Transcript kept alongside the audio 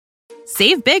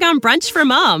Save big on brunch for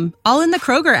mom, all in the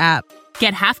Kroger app.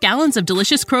 Get half gallons of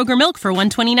delicious Kroger milk for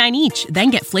 $1.29 each.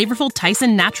 Then get flavorful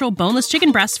Tyson natural boneless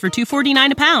chicken breasts for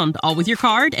 $2.49 a pound, all with your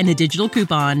card and a digital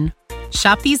coupon.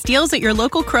 Shop these deals at your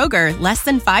local Kroger, less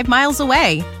than 5 miles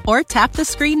away. Or tap the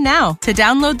screen now to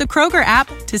download the Kroger app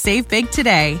to save big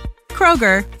today.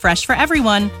 Kroger, fresh for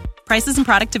everyone. Prices and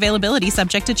product availability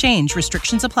subject to change.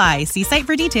 Restrictions apply. See site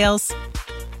for details.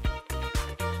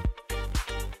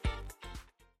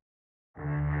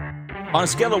 On a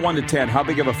scale of 1 to 10, how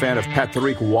big of a fan of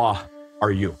Patrick Roy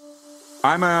are you?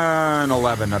 I'm an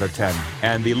 11 out of 10,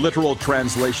 and the literal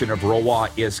translation of Roy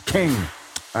is king.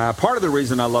 Part of the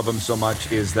reason I love him so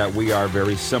much is that we are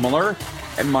very similar,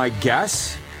 and my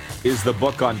guess is the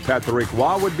book on Patrick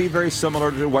Roy would be very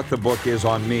similar to what the book is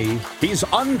on me. He's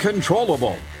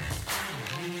uncontrollable.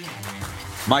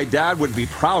 My dad would be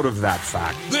proud of that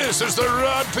fact. This is the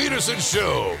Rod Peterson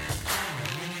Show.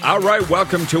 All right,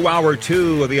 welcome to Hour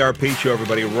 2 of the RP Show,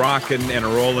 everybody. Rocking and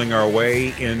rolling our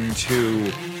way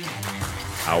into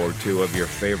Hour 2 of your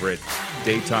favorite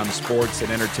daytime sports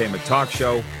and entertainment talk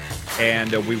show.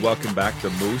 And we welcome back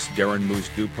the Moose, Darren Moose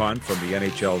Dupont from the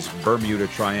NHL's Bermuda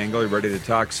Triangle. You ready to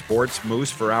talk sports, Moose,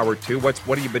 for Hour 2? What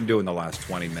have you been doing the last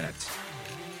 20 minutes?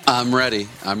 I'm ready.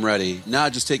 No,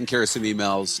 just taking care of some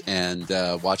emails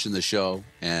and watching the show.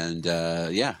 And,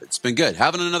 yeah, it's been good.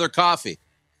 Having another coffee.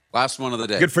 Last one of the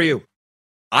day. Good for you.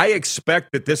 I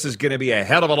expect that this is going to be a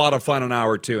hell of a lot of fun in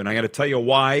Hour 2, and I'm going to tell you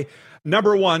why.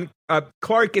 Number one,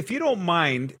 Clark, if you don't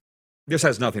mind, this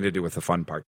has nothing to do with the fun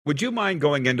part. Would you mind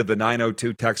going into the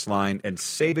 902 text line and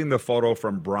saving the photo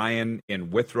from Brian in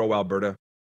Withrow, Alberta,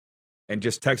 and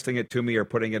just texting it to me or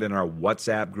putting it in our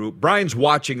WhatsApp group? Brian's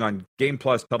watching on Game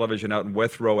Plus television out in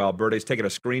Withrow, Alberta. He's taking a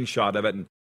screenshot of it, and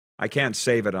I can't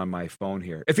save it on my phone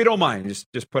here. If you don't mind,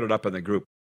 just put it up in the group.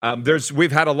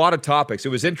 We've had a lot of topics. It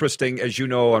was interesting, as you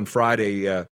know, on Friday,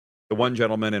 the one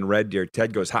gentleman in Red Deer,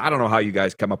 Ted, goes, I don't know how you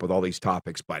guys come up with all these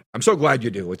topics, but I'm so glad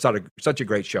you do. It's such a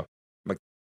great show. I'm like,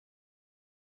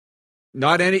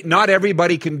 not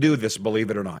everybody can do this,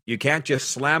 believe it or not. You can't just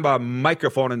slam a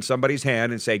microphone in somebody's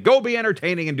hand and say, go be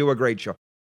entertaining and do a great show.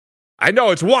 I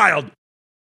know it's wild,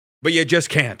 but you just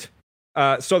can't.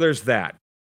 So there's that.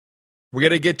 We're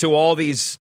going to get to all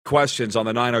these questions on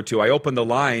the 902. I opened the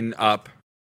line up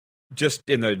just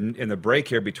in the break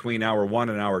here between Hour 1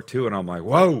 and Hour 2, and I'm like,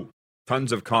 whoa,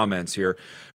 tons of comments here.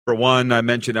 For one, I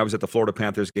mentioned I was at the Florida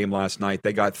Panthers game last night.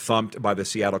 They got thumped by the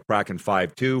Seattle Kraken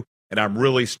 5-2, and I'm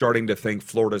really starting to think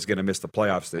Florida's going to miss the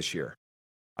playoffs this year.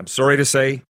 I'm sorry to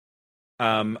say,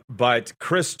 but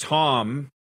Chris Tom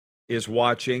is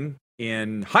watching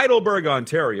in Heidelberg,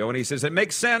 Ontario, and he says it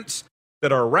makes sense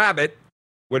that our rabbit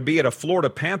would be at a Florida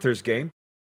Panthers game.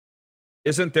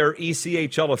 Isn't their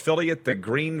ECHL affiliate the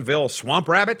Greenville Swamp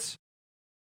Rabbits?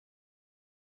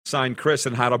 Signed Chris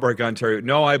in Heidelberg, Ontario.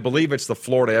 No, I believe it's the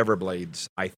Florida Everblades,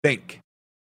 I think,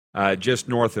 just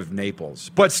north of Naples.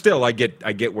 But still, I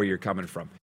get where you're coming from.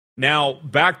 Now,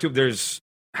 back to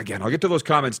I'll get to those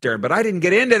comments, Darren, but I didn't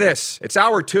get into this. It's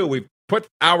Hour 2. We put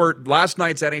our last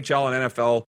night's NHL and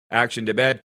NFL action to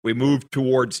bed. We moved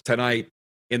towards tonight.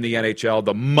 In the NHL,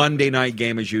 the Monday night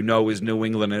game, as you know, is New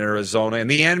England and Arizona. And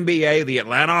the NBA, the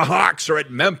Atlanta Hawks are at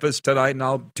Memphis tonight, and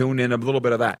I'll tune in a little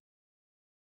bit of that.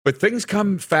 But things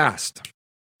come fast.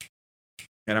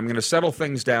 And I'm going to settle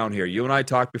things down here. You and I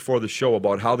talked before the show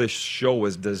about how this show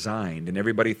was designed, and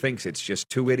everybody thinks it's just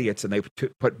two idiots, and they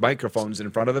put microphones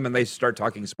in front of them, and they start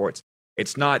talking sports.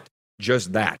 It's not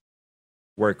just that.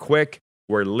 We're quick.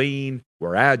 We're lean,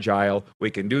 we're agile,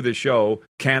 we can do the show,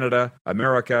 Canada,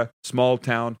 America, small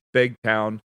town, big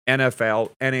town,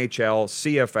 NFL, NHL,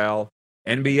 CFL,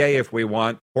 NBA if we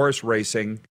want, horse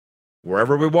racing,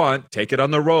 wherever we want, take it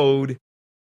on the road.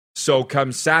 So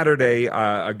come Saturday,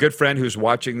 a good friend who's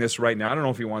watching this right now, I don't know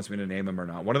if he wants me to name him or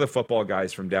not, one of the football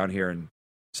guys from down here in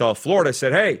South Florida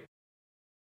said, hey,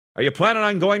 are you planning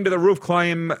on going to the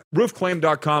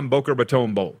roofclaim.com Boca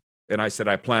Raton Bowl? And I said,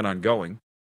 I plan on going.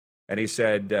 And he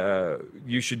said,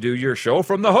 you should do your show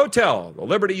from the hotel, the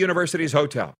Liberty University's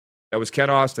hotel. That was Ken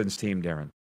Austin's team, Darren.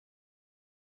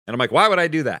 And I'm like, why would I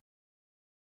do that?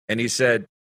 And he said,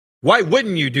 why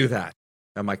wouldn't you do that?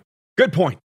 I'm like, good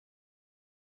point.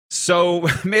 So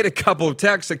made a couple of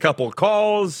texts, a couple of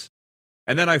calls,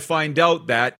 and then I find out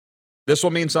that this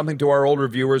will mean something to our older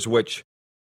viewers, which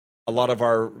a lot of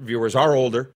our viewers are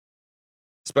older,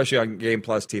 especially on Game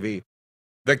Plus TV.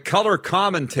 The color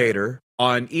commentator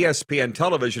on ESPN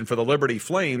television for the Liberty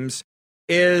Flames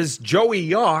is Joey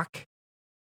Yock,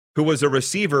 who was a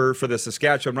receiver for the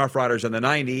Saskatchewan Roughriders in the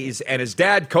 90s, and his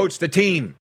dad coached the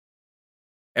team.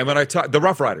 And when I talked, the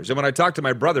Rough Riders, and when I talked to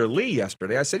my brother Lee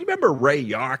yesterday, I said, you remember Ray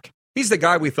Yock? He's the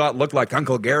guy we thought looked like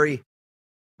Uncle Gary,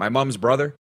 my mom's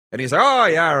brother. And he's like, oh,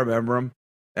 yeah, I remember him.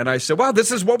 And I said, well,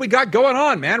 this is what we got going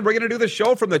on, man. We're going to do the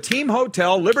show from the team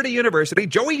hotel, Liberty University.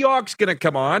 Joey York's going to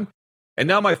come on. And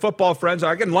now my football friends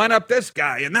are, I can line up this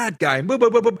guy and that guy. And boom,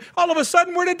 boom, boom, boom. All of a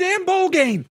sudden, we're in a damn bowl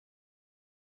game.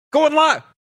 Going live.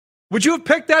 Would you have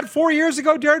picked that 4 years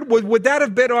ago, Jared? Would that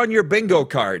have been on your bingo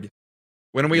card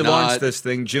when we launched this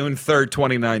thing June 3rd,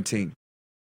 2019?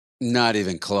 Not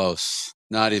even close.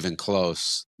 Not even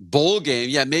close. Bowl game,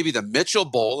 yeah, maybe the Mitchell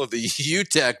Bowl or the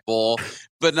UTEC Bowl,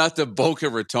 but not the Boca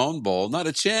Raton Bowl. Not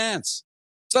a chance.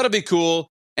 So that'll be cool.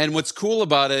 And what's cool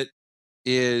about it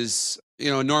is,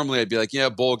 normally I'd be like, yeah,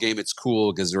 bowl game, it's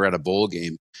cool because we're at a bowl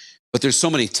game. But there's so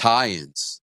many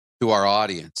tie-ins to our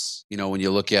audience. When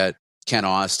you look at Ken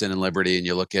Austin and Liberty and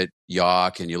you look at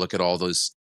York and you look at all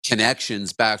those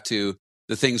connections back to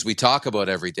the things we talk about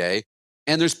every day.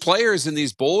 And there's players in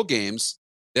these bowl games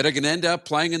that are going to end up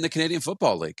playing in the Canadian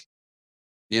Football League.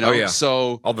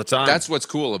 So all the time. That's what's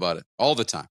cool about it. All the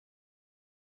time.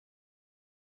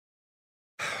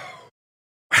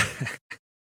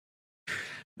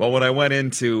 Well, when I went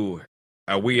into,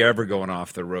 are we ever going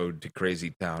off the road to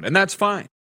Crazy Town? And that's fine,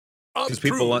 because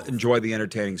people enjoy the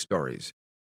entertaining stories.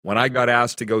 When I got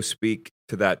asked to go speak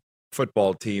to that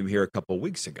football team here a couple of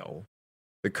weeks ago,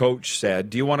 the coach said,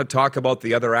 do you want to talk about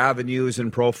the other avenues in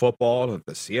pro football, if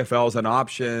the CFL is an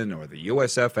option or the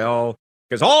USFL?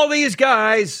 Because all these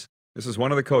guys, this is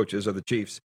one of the coaches of the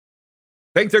Chiefs,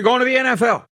 think they're going to the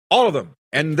NFL, all of them.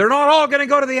 And they're not all going to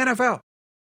go to the NFL.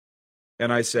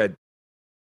 And I said,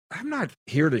 I'm not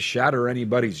here to shatter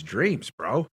anybody's dreams,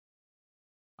 bro.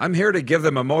 I'm here to give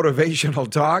them a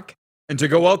motivational talk and to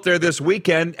go out there this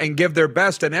weekend and give their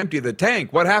best and empty the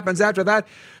tank. What happens after that?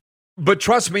 But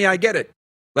trust me, I get it.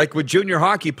 Like with junior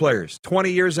hockey players, 20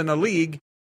 years in the league,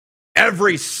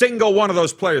 every single one of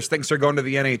those players thinks they're going to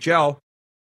the NHL.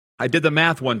 I did the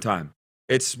math one time.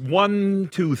 It's 1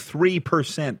 to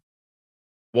 3%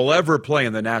 will ever play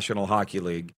in the National Hockey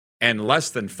League, and less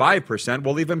than 5%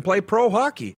 will even play pro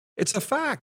hockey. It's a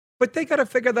fact. But they got to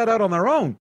figure that out on their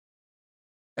own.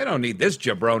 They don't need this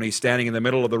jabroni standing in the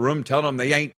middle of the room telling them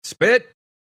they ain't spit.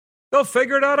 They'll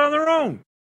figure it out on their own.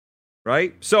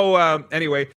 Right? So,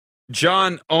 anyway,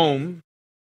 John Ohm,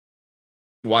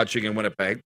 watching in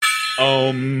Winnipeg,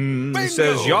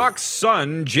 says York's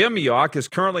son, Jim York, is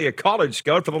currently a college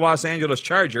scout for the Los Angeles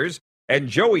Chargers, and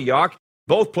Joey York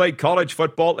both played college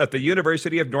football at the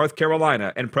University of North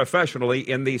Carolina and professionally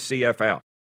in the CFL.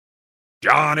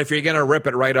 John, if you're going to rip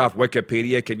it right off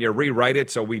Wikipedia, can you rewrite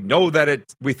it so we know that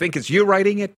we think it's you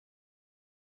writing it?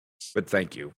 But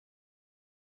thank you.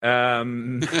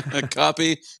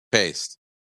 Copy, paste.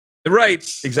 Right,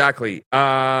 exactly.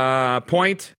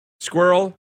 Point,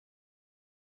 squirrel.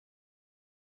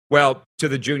 Well, to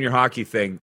the junior hockey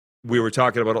thing, we were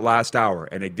talking about it last hour,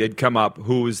 and it did come up,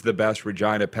 who's the best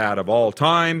Regina Pat of all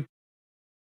time?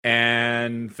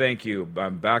 And thank you.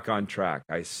 I'm back on track.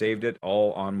 I saved it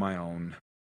all on my own.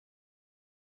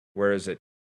 Where is it?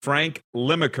 Frank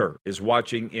Limaker is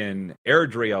watching in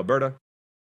Airdrie, Alberta.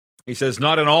 He says,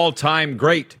 not an all-time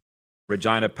great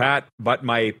Regina Pat, but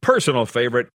my personal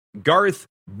favorite, Garth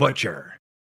Butcher.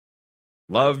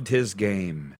 Loved his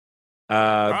game.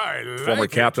 Former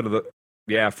captain of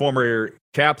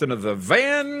the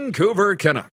Vancouver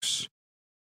Canucks.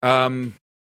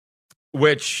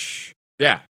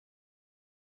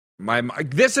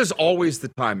 This is always the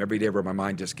time every day where my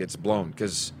mind just gets blown,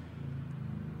 because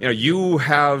you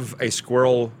have a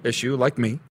squirrel issue like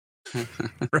me,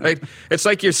 right? It's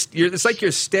like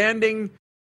you're standing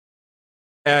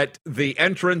at the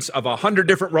entrance of 100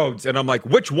 different roads, and I'm like,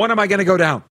 which one am I going to go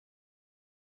down?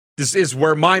 This is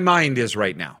where my mind is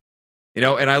right now,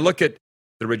 And I look at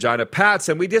the Regina Pats,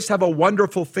 and we just have a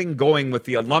wonderful thing going with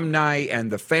the alumni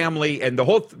and the family, and the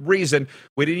whole reason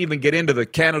we didn't even get into the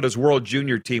Canada's World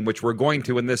Junior team, which we're going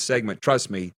to in this segment,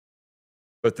 trust me.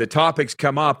 But the topics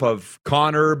come up of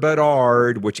Connor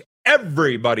Bedard, which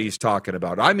everybody's talking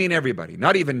about. I mean everybody,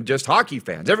 not even just hockey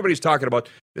fans. Everybody's talking about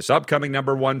this upcoming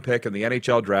number 1 pick in the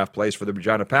NHL draft plays for the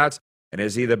Regina Pats, and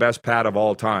is he the best Pat of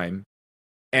all time?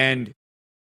 And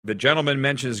the gentleman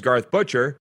mentions Garth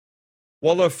Butcher.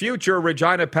 Well, a future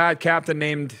Regina Pat captain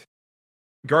named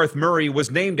Garth Murray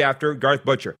was named after Garth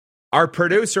Butcher. Our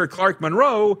producer, Clark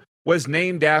Monroe, was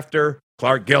named after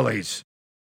Clark Gillies,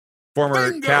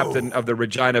 former captain of the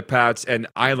Regina Pats and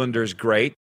Islanders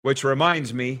great, which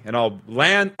reminds me, and I'll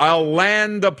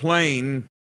land the plane.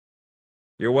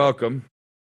 You're welcome.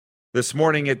 This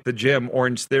morning at the gym,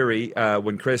 Orange Theory,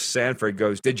 when Chris Sanford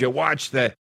goes, did you watch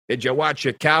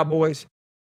your Cowboys?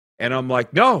 And I'm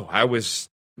like, no, I was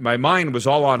my mind was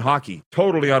all on hockey,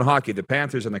 totally on hockey, the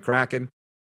Panthers and the Kraken.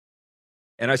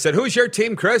 And I said, who's your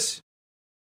team, Chris?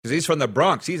 Because he's from the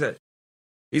Bronx.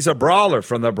 He's a brawler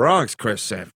from the Bronx, Chris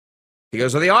said. He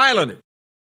goes, the Islanders,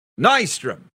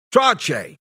 Nystrom,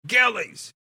 Trottier,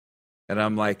 Gillies. And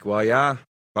I'm like, well, yeah,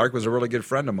 Clark was a really good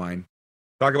friend of mine.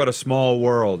 Talk about a small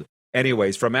world.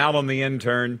 Anyways, from Alan the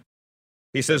intern,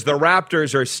 he says the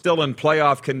Raptors are still in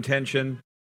playoff contention.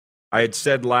 I had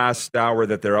said last hour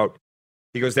that they're out.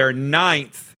 He goes, they're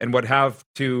 9th and would have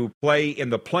to play in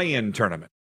the play-in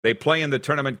tournament. They play in the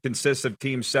tournament consists of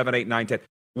teams 7, 8, 9, 10.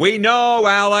 We know,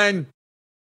 Alan.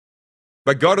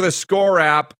 But go to the Score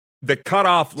app. The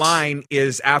cutoff line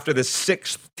is after the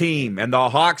 6th team, and the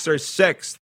Hawks are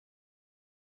 6th.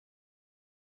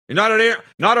 You're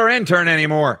not our intern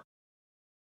anymore.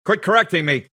 Quit correcting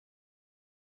me.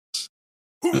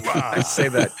 I say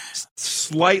that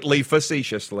slightly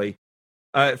facetiously.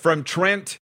 From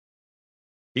Trent,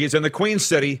 he is in the Queen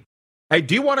City. Hey,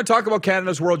 do you want to talk about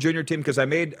Canada's World Junior team? Because I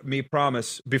made me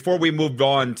promise before we moved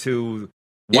on to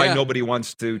why nobody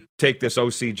wants to take this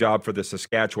OC job for the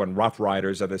Saskatchewan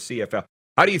Roughriders of the CFL.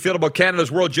 How do you feel about Canada's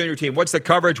World Junior team? What's the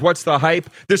coverage? What's the hype?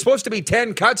 There's supposed to be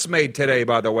 10 cuts made today,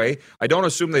 by the way. I don't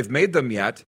assume they've made them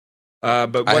yet.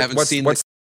 But I haven't seen what's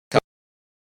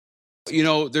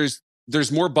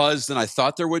there's more buzz than I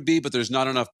thought there would be, but there's not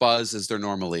enough buzz as there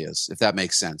normally is, if that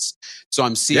makes sense. So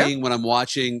I'm seeing when I'm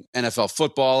watching NFL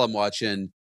football, I'm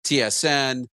watching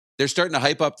TSN, they're starting to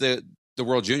hype up the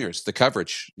World Juniors, the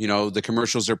coverage. The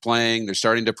commercials are playing, they're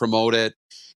starting to promote it.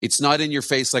 It's not in your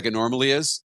face like it normally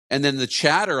is. And then the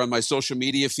chatter on my social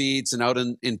media feeds and out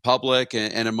in public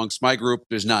and amongst my group,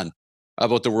 there's none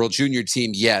about the World Junior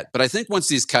team yet. But I think once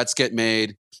these cuts get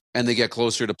made and they get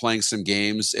closer to playing some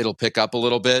games, it'll pick up a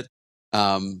little bit.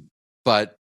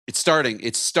 But it's starting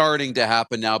to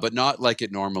happen now, but not like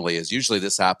it normally is. Usually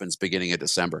this happens beginning of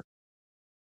December.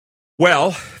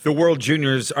 Well, the World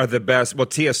Juniors are the best. Well,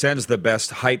 TSN's the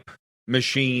best hype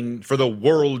machine for the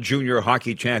World Junior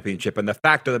Hockey Championship. And the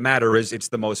fact of the matter is it's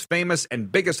the most famous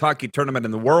and biggest hockey tournament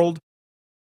in the world.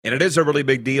 And it is a really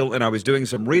big deal. And I was doing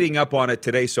some reading up on it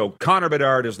today. So Connor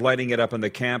Bedard is lighting it up in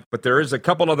the camp. But there is a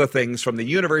couple other things from the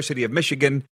University of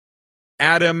Michigan.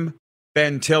 Adam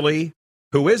Fantilli,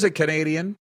 who is a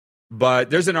Canadian, but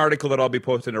there's an article that I'll be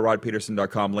posting to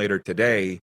rodpeterson.com later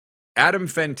today. Adam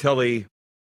Fantilli,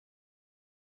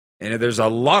 and there's a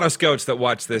lot of scouts that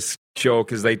watch this show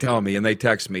because they tell me and they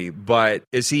text me, but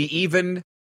is he even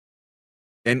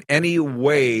in any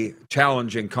way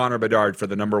challenging Connor Bedard for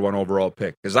the number 1 overall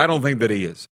pick? Because I don't think that he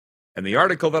is. And the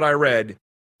article that I read,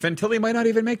 Fantilli might not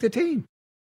even make the team.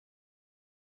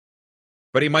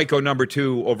 But he might go number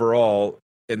 2 overall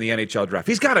in the NHL draft.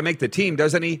 He's got to make the team,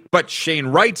 doesn't he? But Shane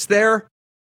Wright's there,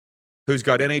 who's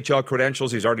got NHL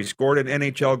credentials. He's already scored an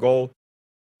NHL goal.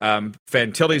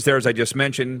 Fantilli's there, as I just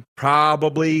mentioned.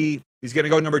 Probably he's going to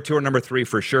go number 2 or number 3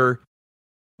 for sure.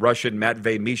 Russian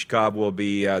Matvey Mishkov will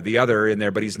be the other in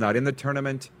there, but he's not in the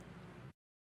tournament.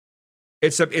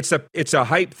 It's a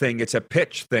hype thing. It's a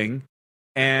pitch thing.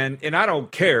 And I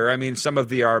don't care. I mean, some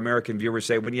of our American viewers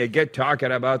say, when you get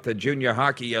talking about the junior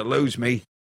hockey, you lose me.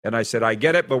 And I said, I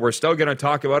get it, but we're still going to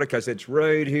talk about it because it's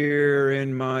right here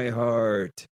in my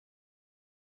heart.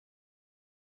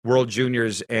 World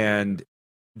Juniors and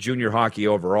junior hockey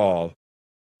overall.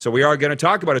 So we are going to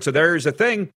talk about it. So there's a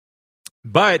thing.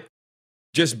 But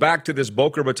just back to this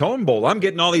Boca Raton Bowl. I'm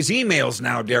getting all these emails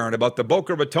now, Darren, about the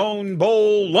Boca Raton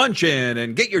Bowl luncheon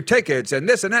and get your tickets and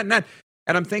this and that and that.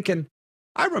 And I'm thinking,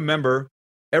 I remember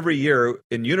every year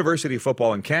in university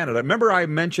football in Canada, remember I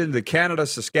mentioned the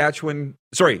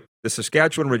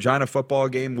Saskatchewan-Regina football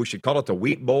game? We should call it the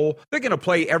Wheat Bowl. They're going to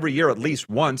play every year at least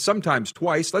once, sometimes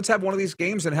twice. Let's have one of these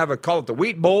games and call it the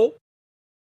Wheat Bowl.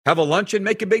 Have a luncheon,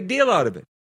 make a big deal out of it.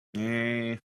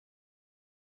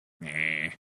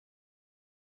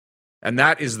 And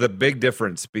that is the big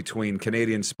difference between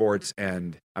Canadian sports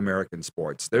and American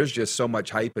sports. There's just so much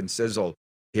hype and sizzle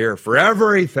here for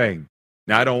everything.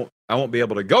 Now, I won't be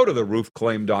able to go to the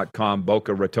roofclaim.com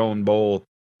Boca Raton Bowl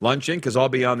luncheon because I'll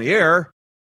be on the air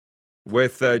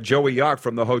with Joey Yock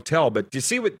from the hotel. But do you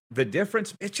see what the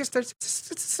difference?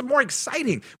 It's more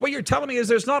exciting. What you're telling me is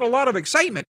there's not a lot of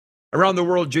excitement around the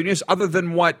World Juniors other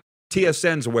than what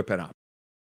TSN's whipping up.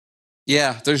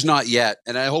 Yeah, there's not yet.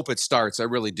 And I hope it starts. I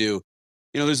really do.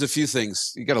 There's a few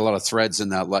things. You got a lot of threads in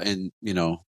that,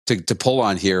 to pull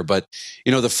on here. But,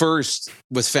 the first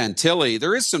with Fantilli,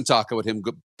 there is some talk about him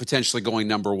potentially going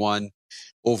number 1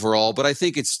 overall, but I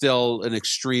think it's still an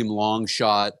extreme long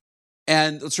shot.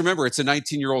 And let's remember, it's a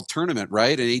 19-year-old tournament,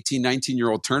 right? An 18,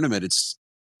 19-year-old tournament. It's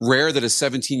rare that a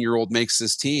 17-year-old makes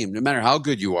this team, no matter how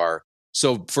good you are.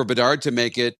 So for Bedard to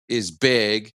make it is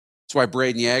big. That's why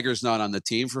Braden Yager's not on the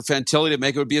team. For Fantilli to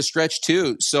make it would be a stretch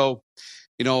too. So,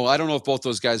 I don't know if both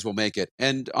those guys will make it.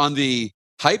 And on the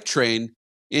hype train,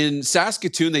 in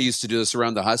Saskatoon, they used to do this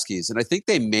around the Huskies. And I think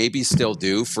they maybe still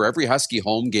do. For every Husky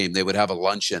home game, they would have a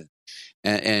luncheon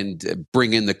and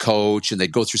bring in the coach, and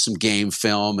they'd go through some game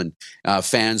film, and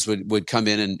fans would come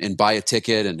in and buy a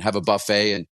ticket and have a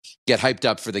buffet and get hyped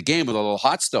up for the game with a little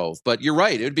hot stove. But you're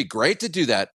right. It would be great to do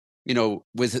that,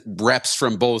 with reps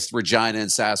from both Regina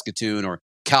and Saskatoon, or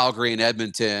Calgary and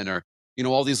Edmonton, or,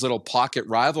 all these little pocket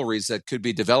rivalries that could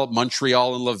be developed.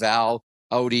 Montreal and Laval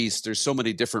out east. There's so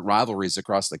many different rivalries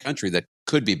across the country that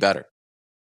could be better.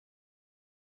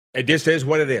 It just is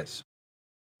what it is.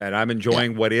 And I'm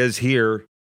enjoying what is here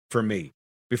for me.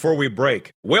 Before we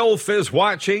break, Wilf is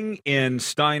watching in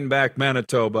Steinbach,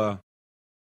 Manitoba.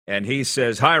 And he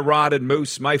says, "Hi, Rod and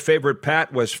Moose. My favorite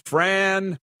Pat was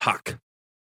Fran Huck.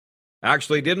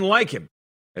 Actually didn't like him,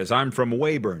 as I'm from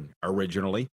Weyburn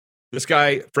originally. This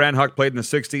guy, Fran Huck, played in the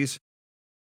 60s.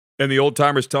 And the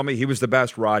old-timers tell me he was the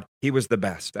best, Rod. He was the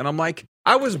best." And I'm like,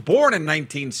 I was born in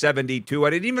 1972. I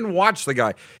didn't even watch the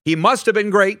guy. He must have been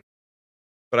great.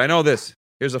 But I know this.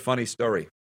 Here's a funny story.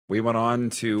 We went on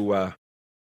to,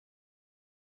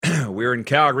 we were in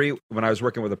Calgary when I was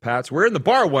working with the Pats. We were in the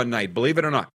bar one night, believe it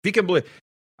or not. If you can believe,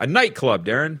 a nightclub,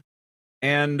 Darren.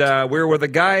 And we were with a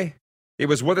guy. He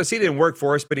was with us. He didn't work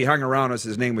for us, but he hung around us.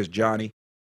 His name was Johnny.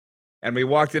 And we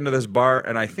walked into this bar,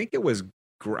 and I think it was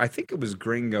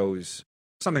Gringos,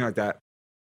 something like that.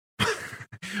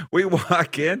 We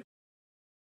walk in.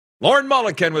 Lauren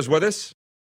Mulliken was with us.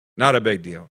 Not a big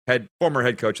deal. Former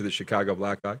head coach of the Chicago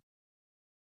Blackhawks.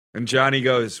 And Johnny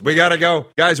goes, "We got to go.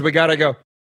 Guys, we got to go."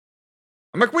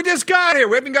 I'm like, "We just got here.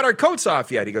 We haven't got our coats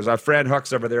off yet." He goes, "Fran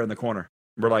Huck's over there in the corner."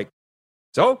 We're like,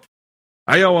 "So?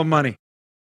 I owe him money.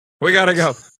 We got to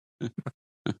go."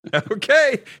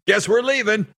 Okay, guess we're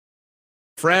leaving.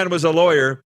 Fran was a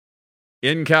lawyer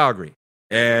in Calgary.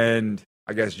 And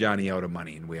I guess Johnny owed him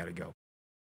money, and we had to go.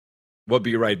 We'll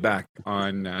be right back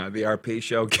on the RP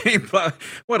show. Game Plus,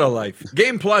 what a life.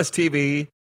 Game Plus TV,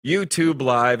 YouTube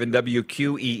Live, and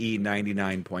WQEE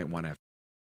 99.1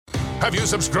 FM. Have you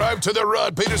subscribed to the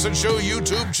Rod Peterson Show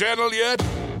YouTube channel yet?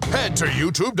 Head to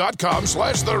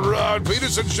youtube.com/The Rod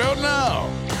Peterson Show now.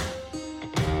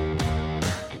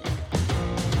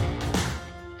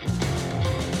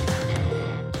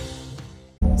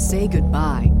 Say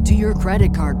goodbye to your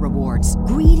credit card rewards.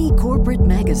 Greedy corporate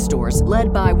mega stores,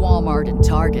 led by Walmart and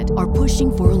Target, are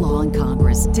pushing for a law in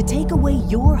Congress to take away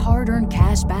your hard-earned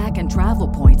cash back and travel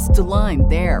points to line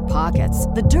their pockets.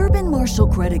 The Durbin-Marshall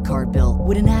credit card bill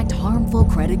would enact harmful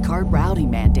credit card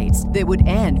routing mandates that would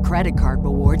end credit card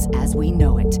rewards as we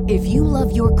know it. If you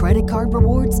love your credit card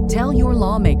rewards, tell your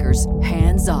lawmakers,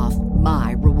 hands off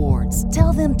my rewards.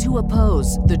 Tell them to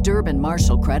oppose the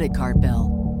Durbin-Marshall credit card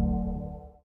bill.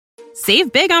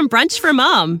 Save big on brunch for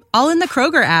mom, all in the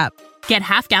Kroger app. Get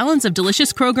half gallons of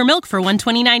delicious Kroger milk for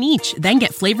 $1.29 each. Then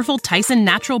get flavorful Tyson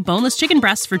natural boneless chicken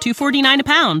breasts for $2.49 a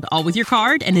pound, all with your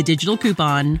card and a digital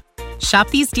coupon. Shop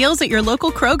these deals at your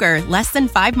local Kroger, less than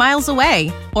 5 miles away.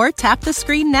 Or tap the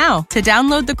screen now to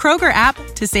download the Kroger app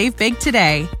to save big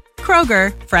today.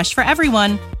 Kroger, fresh for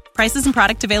everyone. Prices and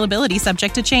product availability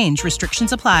subject to change.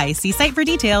 Restrictions apply. See site for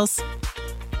details.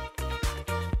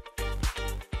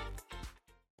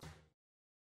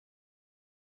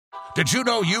 Did you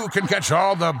know you can catch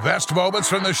all the best moments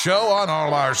from the show on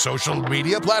all our social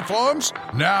media platforms?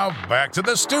 Now, back to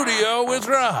the studio with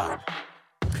Rod.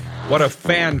 What a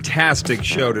fantastic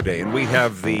show today. And we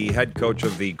have the head coach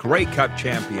of the Grey Cup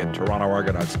champion Toronto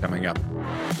Argonauts coming up,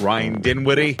 Ryan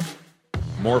Dinwiddie.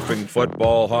 Morphing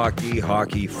football, hockey,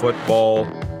 football.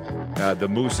 The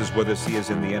Moose is with us. He is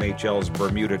in the NHL's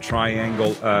Bermuda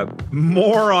Triangle.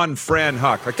 More on Fran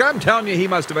Huck. Like, I'm telling you, he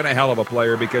must have been a hell of a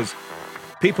player because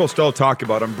people still talk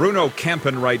about him. Bruno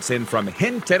Kempen writes in from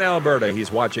Hinton, Alberta.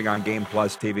 He's watching on Game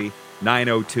Plus TV,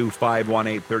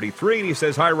 902-518-33. And he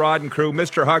says, "Hi, Rod and crew.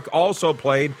 Mr. Huck also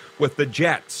played with the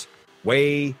Jets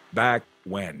way back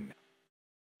when."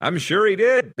 I'm sure he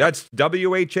did. That's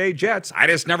WHA Jets. I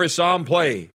just never saw him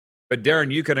play. But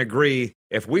Darren, you can agree,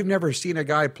 if we've never seen a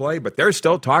guy play, but they're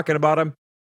still talking about him,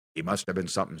 he must have been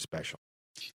something special.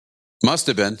 Must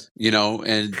have been,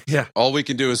 and all we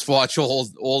can do is watch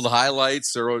old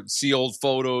highlights or see old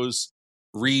photos,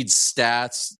 read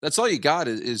stats. That's all you got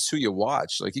is who you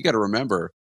watch. Like, you got to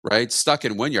remember, right? Stuck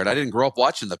in Wynyard. I didn't grow up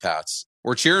watching the Pats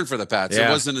or cheering for the Pats. Yeah.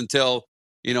 It wasn't until,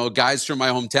 guys from my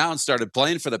hometown started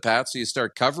playing for the Pats, so you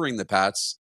start covering the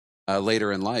Pats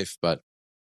later in life. But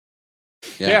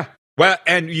yeah. Well,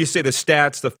 and you say the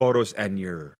stats, the photos, and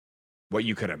what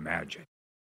you could imagine.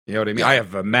 You know what I mean? Yeah. I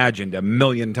have imagined a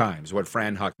million times what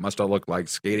Fran Huck must have looked like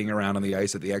skating around on the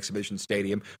ice at the exhibition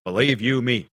stadium. Believe you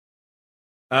me.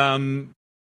 God,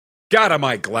 am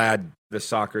I glad the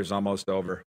soccer's almost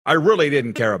over. I really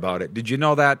didn't care about it. Did you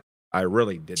know that? I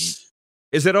really didn't.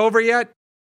 Is it over yet?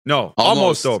 No,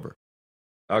 almost over.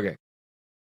 Okay.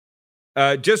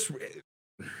 Just,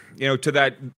 to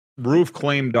that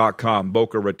roofclaim.com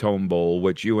Boca Raton Bowl,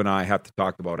 which you and I have to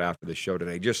talk about after the show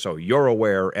today, just so you're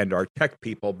aware, and our tech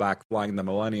people back flying the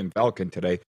Millennium Falcon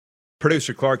today,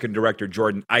 producer Clark and director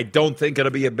Jordan, I don't think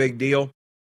it'll be a big deal,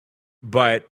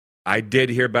 but I did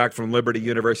hear back from Liberty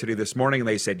University this morning, and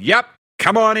they said, yep,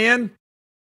 come on in.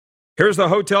 Here's the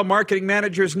hotel marketing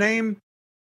manager's name.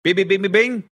 Bing, bing, bing, bing,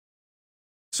 bing.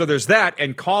 So there's that,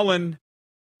 and Colin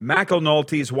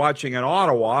McElnulty's watching in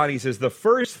Ottawa, and he says, the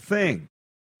first thing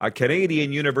a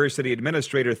Canadian university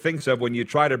administrator thinks of when you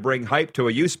try to bring hype to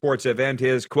a youth sports event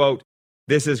is, quote,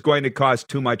 this is going to cost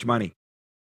too much money.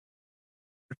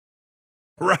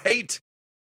 Right?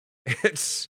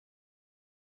 It's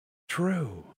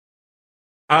true.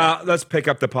 Let's pick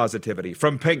up the positivity.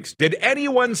 From Pinks, did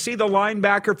anyone see the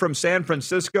linebacker from San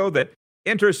Francisco that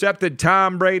intercepted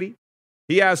Tom Brady?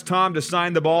 He asked Tom to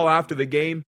sign the ball after the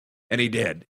game, and he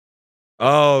did.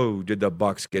 Oh, did the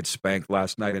Bucs get spanked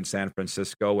last night in San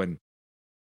Francisco? And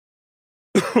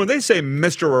when they say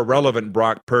Mr. Irrelevant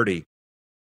Brock Purdy,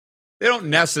 they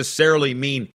don't necessarily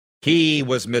mean he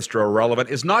was Mr. Irrelevant.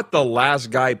 Is not the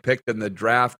last guy picked in the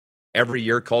draft every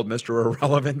year called Mr.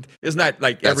 Irrelevant? Isn't that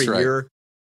like every year?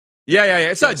 Yeah.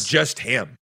 It's not just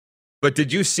him. But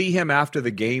did you see him after the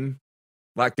game?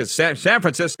 Like, because San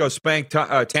Francisco spanked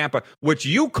Tampa, which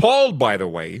you called, by the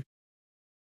way.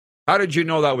 How did you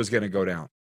know that was going to go down?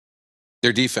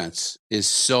 Their defense is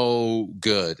so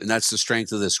good, and that's the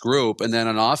strength of this group. And then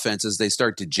on offense, as they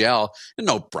start to gel, and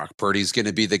no, Brock Purdy's going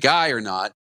to be the guy or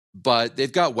not, but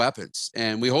they've got weapons.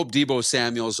 And we hope Deebo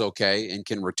Samuel's okay and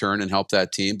can return and help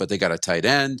that team. But they got a tight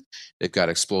end. They've got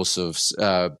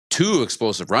two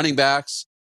explosive running backs,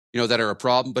 that are a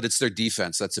problem. But it's their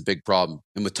defense that's a big problem.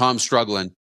 And with Tom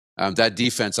struggling, that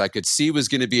defense I could see was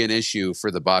going to be an issue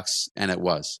for the Bucs, and it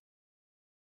was.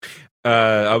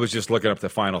 I was just looking up the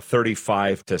final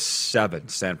 35-7.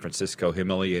 San Francisco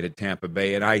humiliated Tampa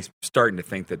Bay, and I'm starting to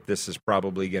think that this is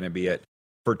probably going to be it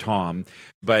for Tom.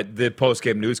 But the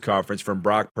postgame news conference from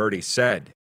Brock Purdy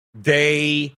said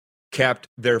they kept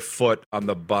their foot on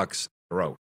the Bucs'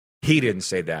 throat. He didn't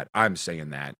say that. I'm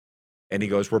saying that. And he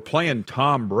goes, we're playing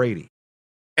Tom Brady.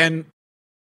 And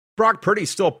Brock Purdy's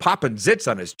still popping zits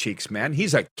on his cheeks, man.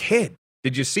 He's a kid.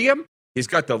 Did you see him? He's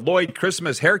got the Lloyd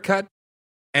Christmas haircut.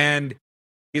 And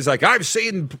he's like, I've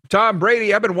seen Tom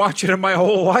Brady. I've been watching him my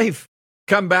whole life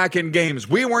come back in games.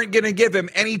 We weren't going to give him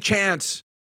any chance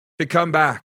to come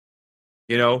back,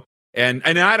 And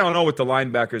I don't know what the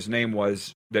linebacker's name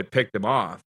was that picked him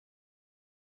off.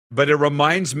 But it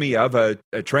reminds me of a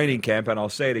training camp, and I'll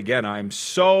say it again. I'm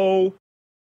so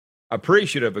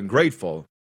appreciative and grateful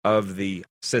of the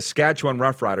Saskatchewan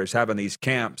Roughriders having these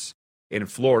camps in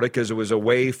Florida because it was a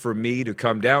way for me to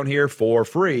come down here for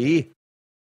free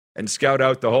and scout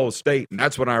out the whole state. And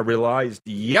that's when I realized,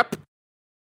 yep.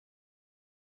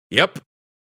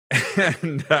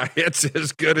 And it's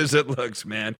as good as it looks,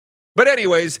 man. But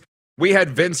anyways, we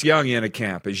had Vince Young in a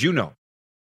camp, as you know.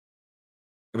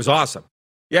 It was awesome.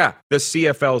 Yeah, the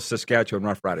CFL Saskatchewan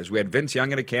Roughriders. We had Vince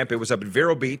Young in a camp. It was up at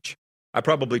Vero Beach. I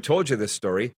probably told you this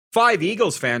story. 5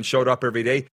 Eagles fans showed up every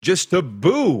day just to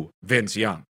boo Vince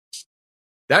Young.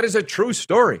 That is a true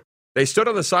story. They stood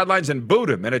on the sidelines and booed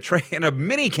him in a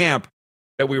mini camp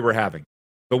that we were having.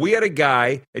 But we had a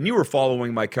guy, and you were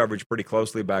following my coverage pretty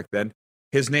closely back then.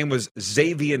 His name was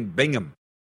Xavier Bingham. Do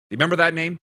you remember that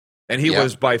name? And he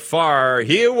was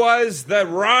the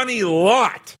Ronnie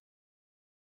Lott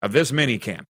of this mini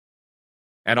camp.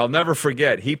 And I'll never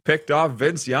forget, he picked off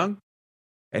Vince Young,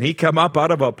 and he come up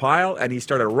out of a pile, and he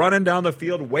started running down the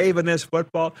field, waving his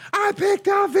football. I picked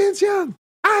off Vince Young.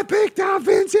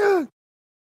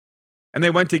 And they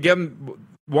went to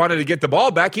wanted to get the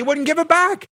ball back. He wouldn't give it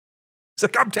back. He's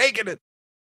like, I'm taking it.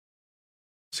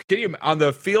 So can you, on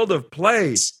the field of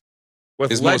play with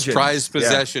his legends, most prized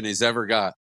possession he's ever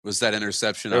got was that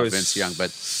interception of Vince Young. But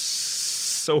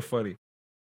so funny.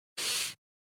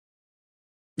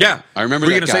 Yeah, I remember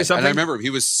that guy. Say something? And I remember he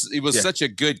was such a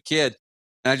good kid.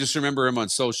 And I just remember him on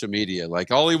social media.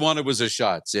 Like, all he wanted was a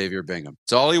shot, Xavier Bingham.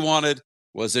 So all he wanted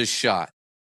was a shot.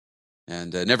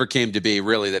 And never came to be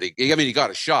really that he got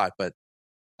a shot, but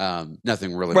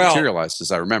nothing really materialized,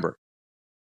 as I remember.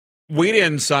 We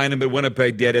didn't sign him, but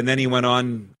Winnipeg did. And then he went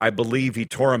on, I believe he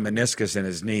tore a meniscus in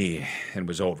his knee and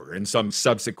was over in some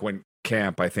subsequent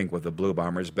camp, I think, with the Blue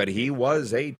Bombers, but he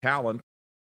was a talent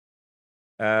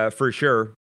for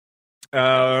sure.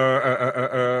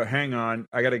 Hang on.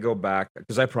 I got to go back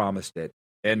because I promised it.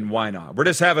 And why not? We're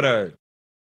just having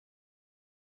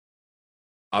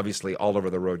obviously all over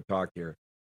the road talk here.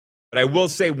 But I will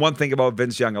say one thing about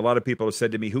Vince Young. A lot of people have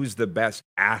said to me, who's the best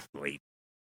athlete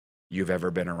you've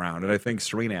ever been around? And I think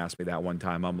Serena asked me that one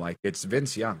time. I'm like, it's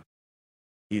Vince Young.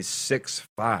 He's 6'5",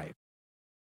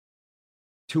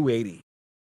 280. He's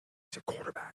a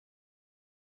quarterback.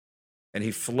 And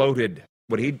he floated.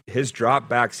 His drop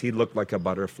backs, he looked like a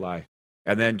butterfly.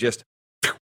 And then just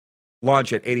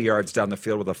launch it 80 yards down the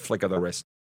field with a flick of the wrist.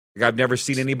 Like, I've never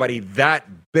seen anybody that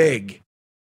big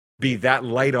be that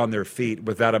light on their feet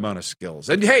with that amount of skills.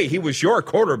 And hey, he was your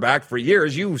quarterback for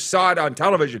years. You saw it on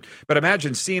television. But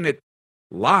imagine seeing it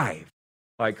live.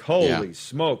 Like, holy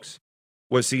smokes,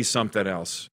 was he something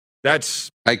else?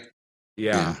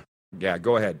 Yeah,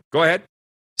 go ahead.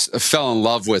 I fell in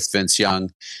love with Vince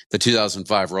Young, the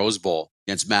 2005 Rose Bowl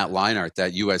against Matt Leinart,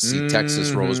 that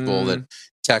USC-Texas Rose Bowl that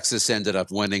Texas ended up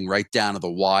winning right down to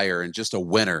the wire, and just a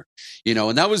winner.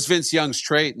 And that was Vince Young's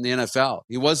trait in the NFL.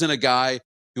 He wasn't a guy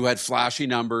who had flashy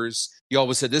numbers. He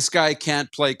always said, this guy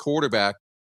can't play quarterback,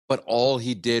 but all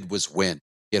he did was win.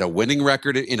 He had a winning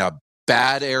record in a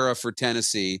bad era for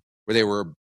Tennessee where they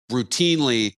were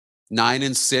routinely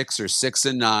 9-6 or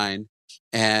 6-9.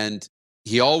 And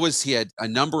he had a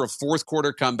number of fourth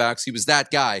quarter comebacks. He was that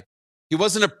guy. He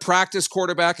wasn't a practice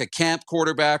quarterback, a camp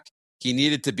quarterback. He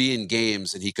needed to be in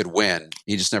games and he could win.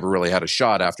 He just never really had a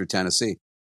shot after Tennessee.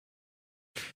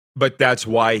 But that's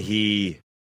why he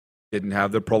didn't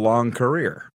have the prolonged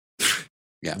career.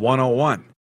 101.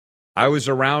 I was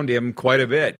around him quite a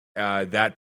bit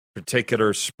that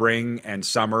particular spring and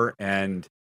summer, and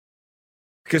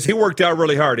because he worked out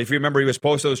really hard. If you remember, he was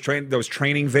posting those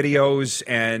training videos,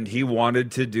 and he wanted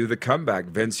to do the comeback,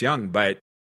 Vince Young. But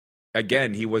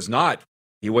again, he was not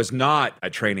a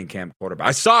training camp quarterback.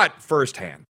 I saw it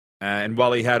firsthand. And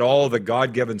while he had all the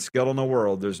God-given skill in the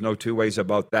world, there's no two ways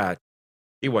about that.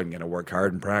 He wasn't going to work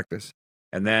hard in practice.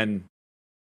 And then,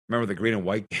 remember the green and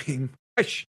white game? I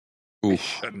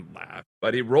shouldn't laugh.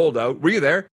 But he rolled out. Were you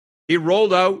there? He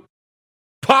rolled out,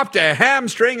 popped a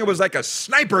hamstring. It was like a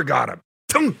sniper got him.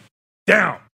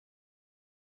 Down.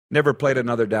 Never played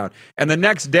another down. And the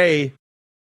next day,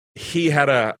 he had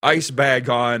a ice bag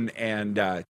on and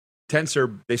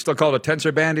tensor. They still call it a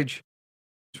tensor bandage.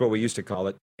 That's what we used to call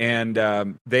it. And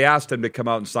they asked him to come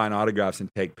out and sign autographs and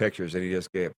take pictures, and he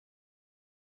just gave.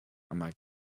 I'm like,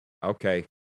 okay,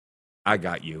 I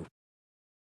got you.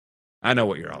 I know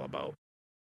what you're all about.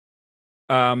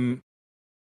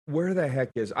 Where the heck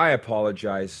is? I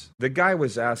apologize. The guy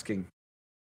was asking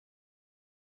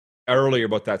earlier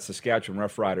about that Saskatchewan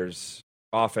Roughriders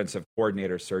offensive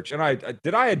coordinator search. And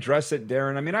did I address it,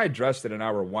 Darren? I mean, I addressed it in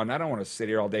hour one. I don't want to sit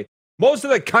here all day. Most of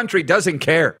the country doesn't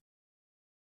care.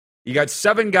 You got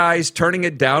 7 guys turning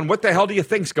it down. What the hell do you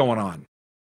think's going on?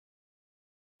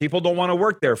 People don't want to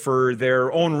work there for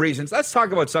their own reasons. Let's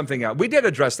talk about something else. We did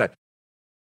address that.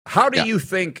 How do you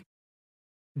think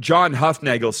John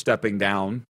Hufnagel's stepping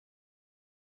down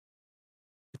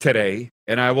today?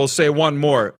 And I will say one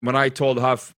more. When I told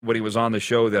Huff when he was on the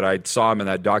show that I saw him in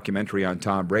that documentary on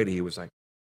Tom Brady, he was like,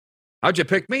 how'd you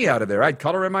pick me out of there? I had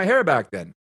color in my hair back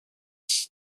then.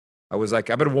 I was like,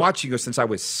 I've been watching you since I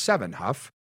was 7,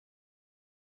 Huff.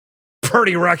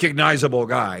 Pretty recognizable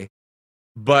guy.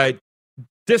 But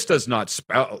this does not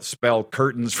spell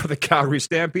curtains for the Calgary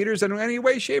Stampeders in any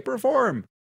way, shape, or form.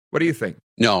 What do you think?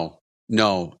 No.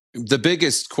 The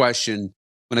biggest question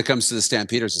when it comes to the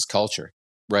Stampeders is culture,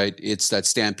 right? It's that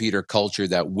Stampeder culture,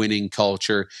 that winning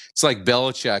culture. It's like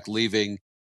Belichick leaving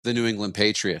the New England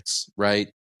Patriots, right?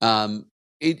 I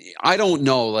don't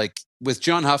know. Like with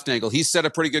John Hufnagel, he set a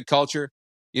pretty good culture.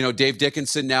 Dave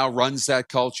Dickinson now runs that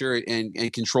culture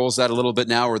and controls that a little bit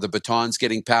now, or the baton's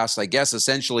getting passed, I guess,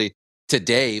 essentially to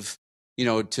Dave,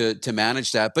 to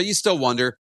manage that. But you still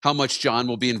wonder how much John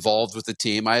will be involved with the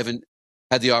team. I haven't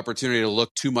had the opportunity to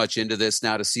look too much into this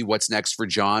now to see what's next for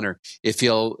John, or if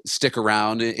he'll stick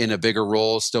around in a bigger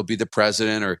role, still be the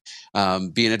president, or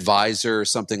be an advisor or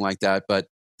something like that. But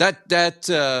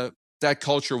that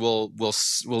culture will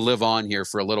live on here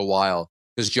for a little while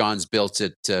because John's built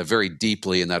it very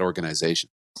deeply in that organization.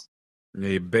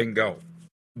 Bingo.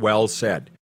 Well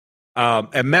said.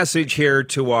 A message here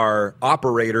to our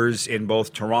operators in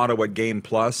both Toronto at Game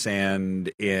Plus and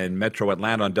in Metro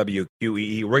Atlanta on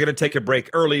WQEE. We're going to take a break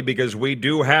early because we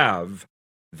do have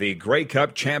the Grey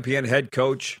Cup champion head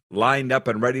coach lined up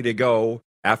and ready to go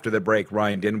after the break,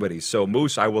 Ryan Dinwiddie. So,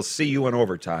 Moose, I will see you in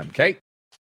overtime, okay?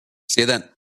 See you then.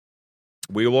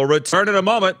 We will return in a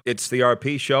moment. It's the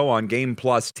RP Show on Game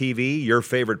Plus TV, your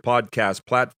favorite podcast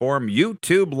platform,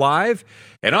 YouTube Live,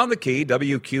 and on the key,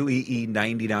 WQEE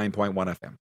 99.1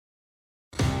 FM.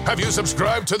 Have you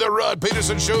subscribed to the Rod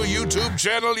Peterson Show YouTube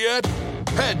channel yet?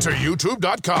 Head to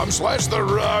youtube.com/The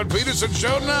Rod Peterson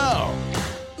Show now.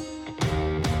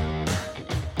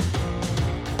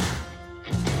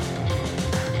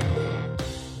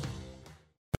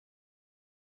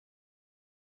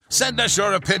 Send us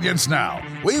your opinions now.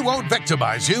 We won't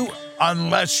victimize you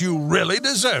unless you really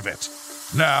deserve it.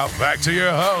 Now, back to your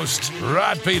host,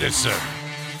 Rod Peterson.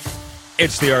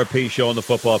 It's the RP Show, and the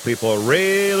football people are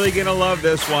really going to love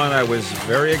this one. I was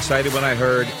very excited when I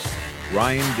heard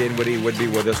Ryan Dinwiddie would be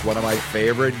with us, one of my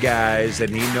favorite guys,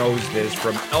 and he knows this,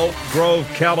 from Elk Grove,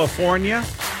 California.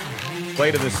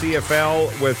 Played in the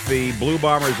CFL with the Blue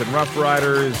Bombers and Rough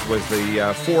Riders, was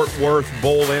the Fort Worth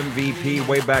Bowl MVP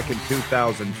way back in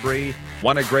 2003.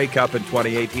 Won a Grey Cup in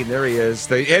 2018. There he is.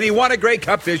 And he won a Grey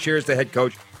Cup this year as the head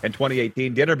coach in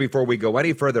 2018. Dinner, before we go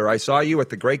any further, I saw you at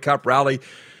the Grey Cup rally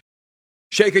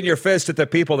shaking your fist at the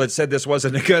people that said this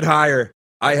wasn't a good hire.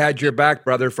 I had your back,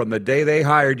 brother. From the day they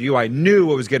hired you, I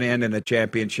knew it was going to end in a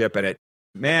championship. And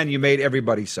man, you made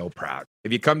everybody so proud.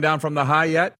 Have you come down from the high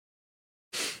yet?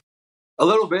 A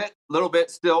little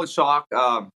bit, still in shock.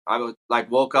 I was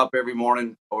woke up every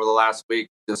morning over the last week,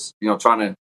 just, trying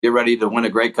to get ready to win a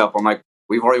Grey Cup. I'm like,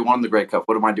 we've already won the Grey Cup.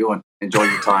 What am I doing? Enjoy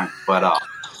your time. But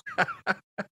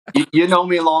you know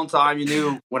me a long time. You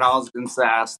knew when I was in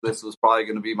SAS, this was probably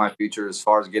going to be my future as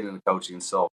far as getting into coaching.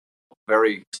 So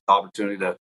very opportunity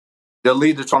to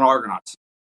lead the Toronto Argonauts.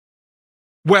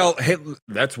 Well, hey,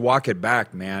 let's walk it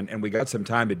back, man. And we got some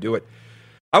time to do it.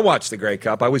 I watched the Grey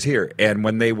Cup. I was here. And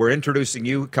when they were introducing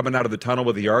you coming out of the tunnel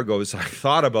with the Argos, I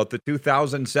thought about the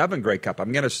 2007 Grey Cup.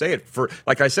 I'm going to say it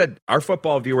like I said, our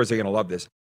football viewers are going to love this.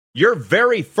 Your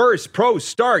very first pro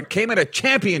start came in a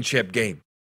championship game,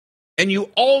 and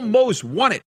you almost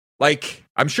won it. Like,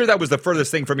 I'm sure that was the furthest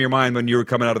thing from your mind when you were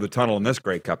coming out of the tunnel in this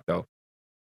Grey Cup, though.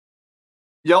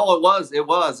 Yo, it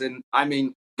was. And I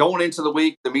mean, going into the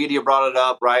week, the media brought it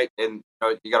up, right? And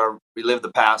you got to relive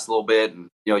the past a little bit, and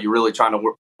you're really trying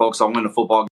to focus on winning a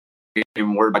football game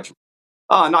and worry about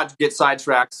not to get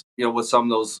sidetracked, with some of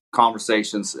those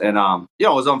conversations. And it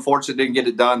was unfortunate, didn't get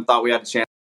it done. Thought we had a chance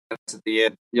at the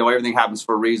end. Everything happens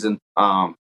for a reason.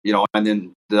 And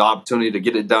then the opportunity to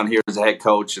get it done here as a head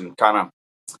coach and kind of,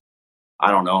 I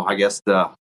don't know, I guess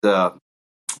the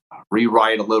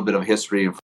rewrite a little bit of history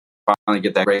and finally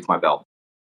get that grade to my belt.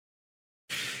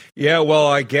 Yeah,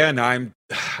 well, again, I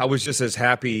was just as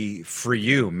happy for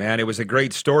you, man. It was a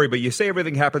great story, but you say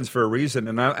everything happens for a reason,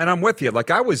 and I'm with you.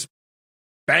 Like, I was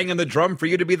banging the drum for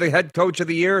you to be the head coach of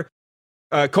the year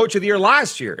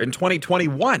last year in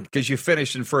 2021, because you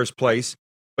finished in first place,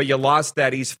 but you lost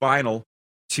that East Final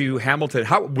to Hamilton.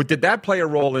 How did that play a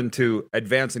role into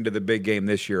advancing to the big game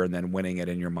this year and then winning it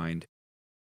in your mind?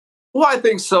 Well, I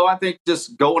think so. I think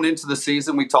just going into the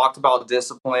season, we talked about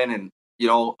discipline and,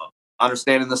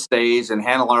 understanding the stage and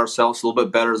handling ourselves a little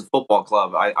bit better as a football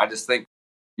club. I just think,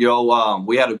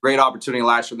 we had a great opportunity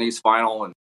last year in the East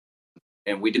Final,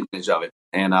 and we didn't finish of it.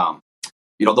 And,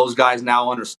 those guys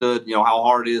now understood, how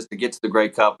hard it is to get to the Grey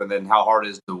Cup and then how hard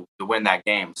it is to win that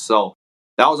game. So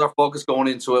that was our focus going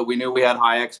into it. We knew we had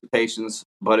high expectations,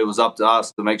 but it was up to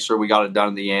us to make sure we got it done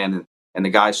in the end. And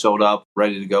the guys showed up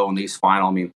ready to go in the East Final.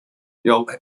 I mean,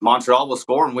 Montreal was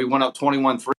scoring. We went up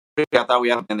 21-3. I thought we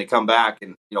had, and they come back,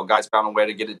 and guys found a way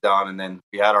to get it done. And then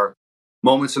we had our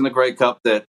moments in the Grey Cup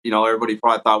that everybody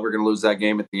probably thought we were going to lose that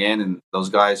game at the end, and those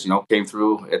guys came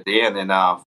through at the end, and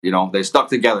they stuck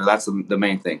together. That's the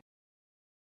main thing.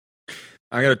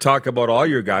 I'm going to talk about all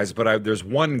your guys, but there's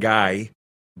one guy,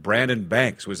 Brandon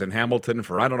Banks, was in Hamilton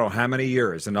for I don't know how many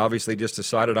years, and obviously just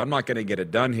decided I'm not going to get it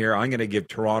done here. I'm going to give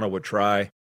Toronto a try.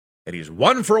 And he's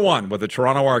 1 for 1 with the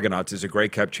Toronto Argonauts as a Grey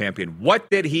Cup champion.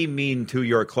 What did he mean to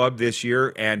your club this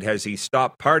year, and has he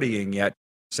stopped partying yet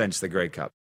since the Grey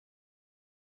Cup?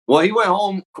 Well, he went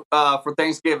home for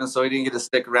Thanksgiving, so he didn't get to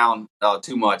stick around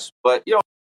too much. But,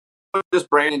 just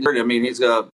Brandon, I mean, he's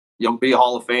going to be a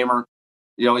Hall of Famer.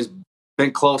 He's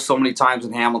been close so many times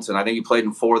in Hamilton. I think he played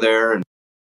in 4 there. And,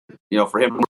 for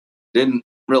him, didn't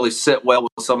really sit well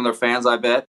with some of their fans, I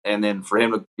bet. And then for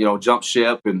him to, jump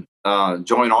ship and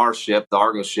join our ship, the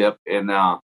Argo ship. And,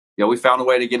 we found a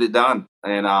way to get it done.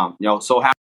 And, so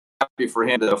happy for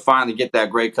him to finally get that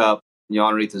Grey Cup,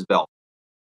 underneath his belt.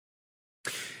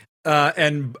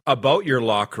 And about your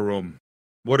locker room,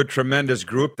 what a tremendous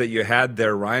group that you had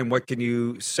there, Ryan. What can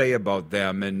you say about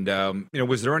them? And,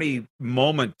 was there any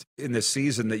moment in the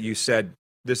season that you said,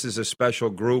 this is a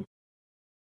special group?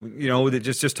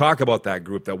 Just talk about that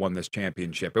group that won this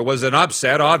championship. It was an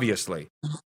upset, obviously.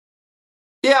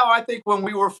 Yeah, I think when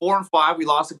we were 4-5, we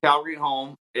lost to Calgary at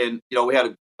home, and we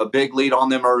had a big lead on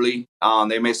them early.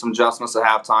 They made some adjustments at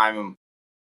halftime,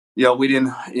 and we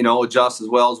didn't adjust as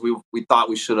well as we thought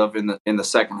we should have in the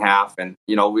second half. And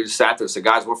we just sat there and said,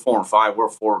 guys, we're 4-5, we're a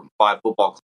 4-5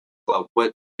 football club.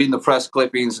 Quit beating the press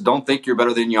clippings. Don't think you're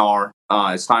better than you are.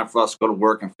 It's time for us to go to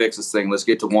work and fix this thing. Let's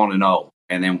get to 1-0.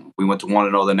 And then we went to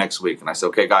 1-0 the next week, and I said,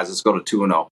 okay, guys, let's go to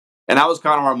 2-0. And that was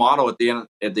kind of our motto at the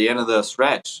end of the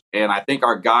stretch. And I think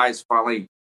our guys finally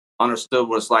understood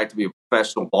what it's like to be a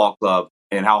professional ball club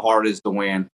and how hard it is to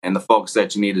win and the focus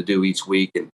that you need to do each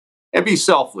week and be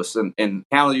selfless and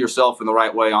handle yourself in the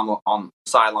right way on the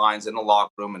sidelines, in the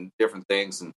locker room, and different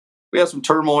things. And we had some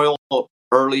turmoil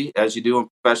early, as you do in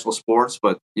professional sports,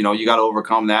 but you got to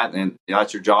overcome that, and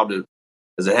that's your job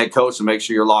as a head coach to make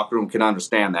sure your locker room can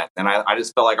understand that. And I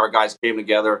just felt like our guys came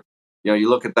together. You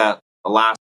look at the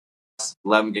last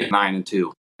 11 games,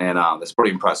 9-2, and that's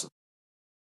pretty impressive.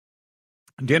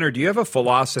 Dinner, do you have a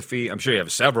philosophy? I'm sure you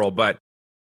have several, but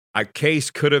a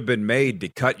case could have been made to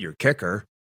cut your kicker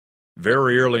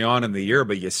very early on in the year,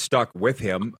 but you stuck with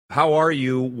him. How are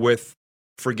you with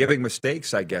forgiving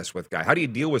mistakes, I guess, with Guy? How do you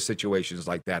deal with situations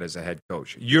like that as a head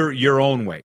coach? Your own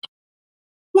way.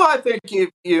 Well, I think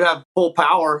you have full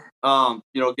power,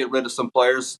 get rid of some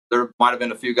players. There might have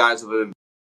been a few guys that have been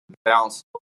bounced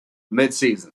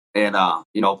mid-season. And,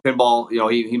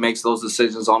 Pinball, he makes those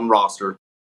decisions on the roster.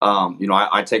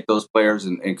 I take those players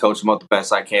and coach them up the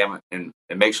best I can and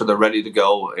make sure they're ready to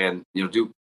go and,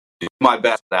 do my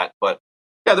best at that. But,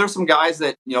 yeah, there's some guys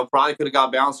that, probably could have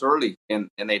got bounced early and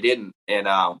they didn't. And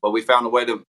but we found a way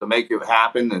to make it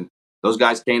happen. And those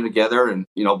guys came together. And,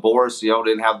 Boris,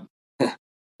 didn't have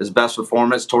his best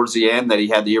performance towards the end that he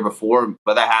had the year before.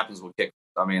 But that happens with kickers.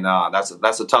 I mean, that's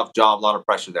a tough job, a lot of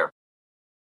pressure there.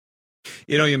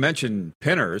 You mentioned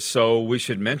Pinners, so we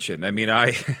should mention. I mean,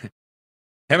 him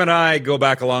and I go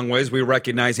back a long ways. We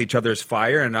recognize each other's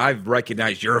fire, and I've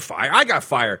recognized your fire. I got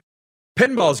fire.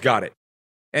 Pinball's got it.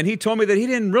 And he told me that he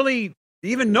didn't really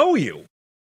even know you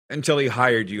until he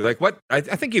hired you. Like, what? I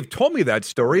think you've told me that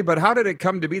story, but how did it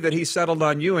come to be that he settled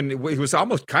on you? And he was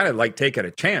almost kind of like taking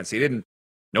a chance. He didn't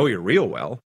know you real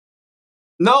well.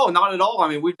 No, not at all. I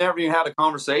mean, we've never even had a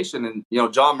conversation. And,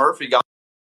 John Murphy got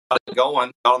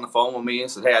going, got on the phone with me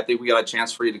and said, hey, I think we got a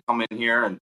chance for you to come in here.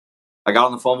 And I got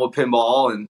on the phone with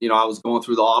Pinball, and, I was going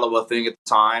through the Ottawa thing at the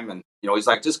time. And, he's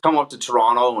like, just come up to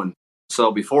Toronto. And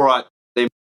so before they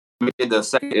made the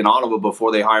second in Ottawa,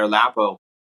 before they hired Lapo,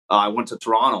 I went to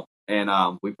Toronto,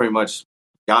 and we pretty much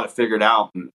got it figured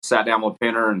out and sat down with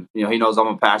Pinner. And, he knows I'm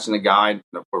a passionate guy.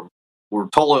 We're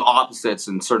totally opposites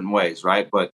in certain ways, right?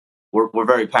 But we're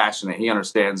very passionate. He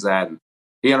understands that. And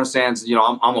he understands,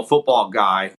 I'm a football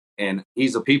guy, and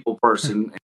he's a people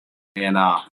person, and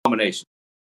combination.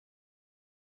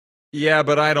 Yeah,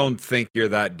 but I don't think you're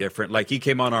that different. Like, he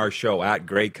came on our show at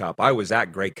Grey Cup. I was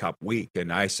at Grey Cup week,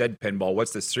 and I said, Pinball,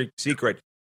 what's the secret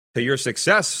to your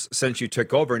success since you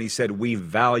took over? And he said, we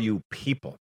value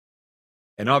people.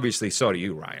 And obviously, so do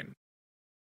you, Ryan.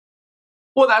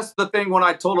 Well, that's the thing. When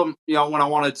I told him, when I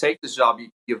wanted to take this job,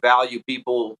 you value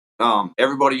people.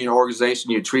 Everybody in your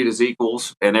organization you treat as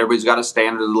equals, and everybody's got a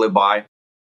standard to live by.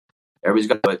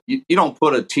 But you don't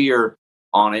put a tier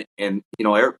on it, and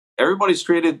everybody's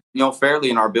treated fairly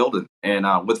in our building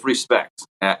and with respect,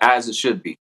 as it should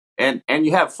be, and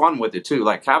you have fun with it too.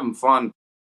 Like, having fun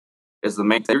is the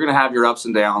main thing. You're going to have your ups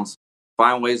and downs.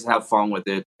 Find ways to have fun with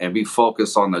it and be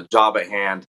focused on the job at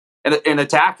hand and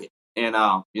attack it. And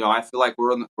I feel like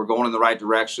we're going in the right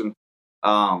direction.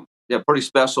 Pretty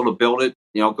special to build it.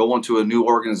 Going to a new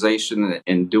organization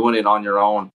and doing it on your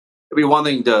own. It'd be one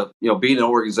thing to be in an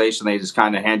organization they just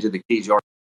kind of hand you the keys. You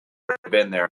already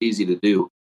been there. Easy to do.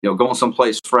 Going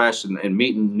someplace fresh and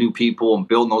meeting new people and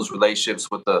building those relationships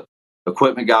with the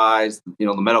equipment guys,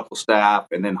 the medical staff,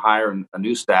 and then hiring a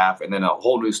new staff and then a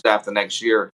whole new staff the next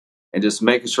year, and just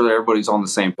making sure that everybody's on the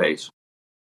same page.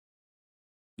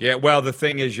 Yeah, well, the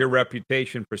thing is, your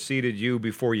reputation preceded you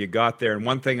before you got there. And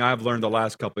one thing I've learned the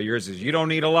last couple of years is you don't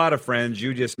need a lot of friends.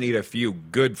 You just need a few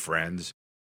good friends,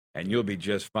 and you'll be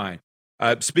just fine.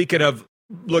 Speaking of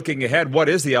looking ahead, what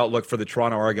is the outlook for the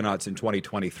Toronto Argonauts in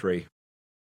 2023?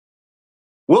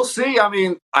 We'll see. I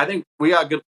mean, I think we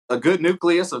got a good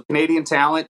nucleus of Canadian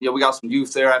talent. We got some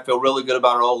youth there. I feel really good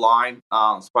about our O-line.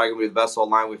 It's probably going to be the best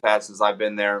O-line we've had since I've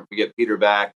been there. We get Peter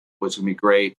back, which will be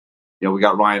great. We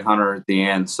got Ryan Hunter at the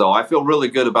end. So I feel really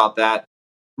good about that.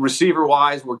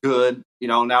 Receiver-wise, we're good.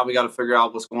 Now we got to figure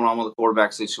out what's going on with the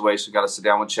quarterback situation. Got to sit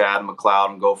down with Chad and McLeod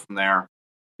and go from there.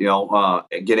 Get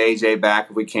AJ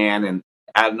back if we can. And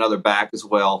add another back as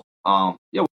well.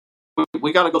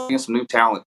 We got to go against some new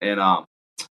talent, and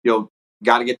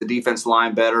got to get the defense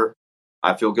line better.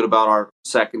 I feel good about our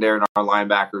secondary and our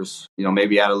linebackers.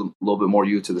 Maybe add a little bit more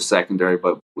youth to the secondary,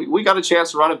 but we got a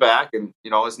chance to run it back, and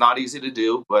it's not easy to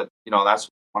do. But that's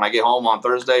when I get home on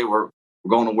Thursday. We're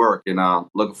going to work, and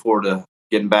looking forward to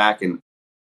getting back and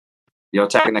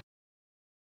attacking.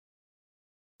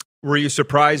 Were you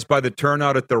surprised by the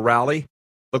turnout at the rally?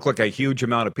 Looked like a huge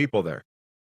amount of people there.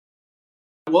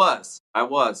 I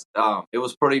was. It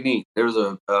was pretty neat. There was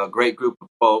a great group of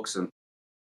folks, and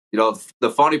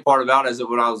the funny part about it is that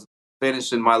when I was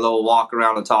finishing my little walk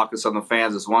around and talking to some of the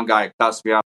fans, this one guy cussed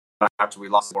me out after we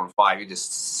lost 4-5. He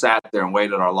just sat there and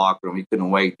waited in our locker room. He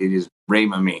couldn't wait. He just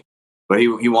reaming me, but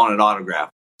he wanted an autograph.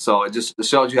 So it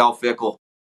shows you how fickle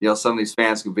some of these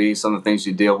fans can be. Some of the things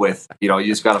you deal with. You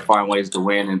just got to find ways to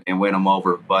win and win them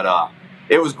over. But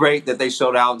it was great that they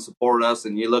showed out and supported us.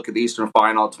 And you look at the Eastern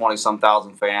Final, 20-some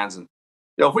thousand fans, and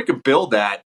if we could build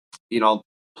that,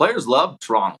 players love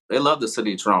Toronto. They love the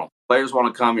city of Toronto. Players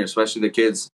want to come here, especially the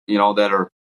kids, that are,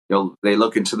 they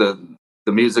look into the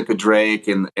music of Drake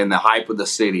and the hype of the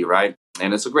city, right?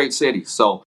 And it's a great city.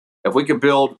 So if we could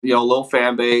build, a little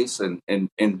fan base and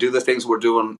do the things we're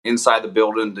doing inside the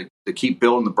building to keep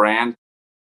building the brand,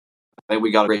 I think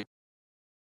we got a great.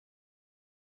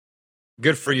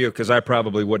 Good for you, because I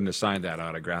probably wouldn't have signed that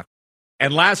autograph.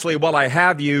 And lastly, while I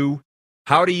have you,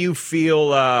 how do you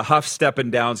feel Huff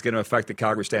stepping down is going to affect the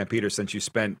Calgary Stampeders since you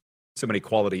spent so many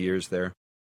quality years there?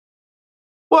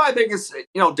 Well, I think it's,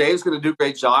 Dave's going to do a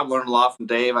great job. Learned a lot from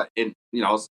Dave. And,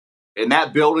 in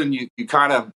that building, you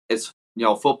kind of, it's,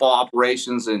 football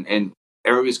operations and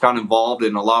everybody's kind of involved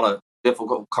in a lot of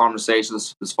difficult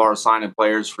conversations as far as signing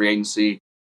players, free agency,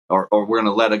 or we're going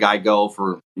to let a guy go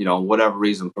for, whatever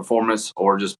reason, performance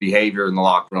or just behavior in the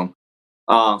locker room.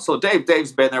 So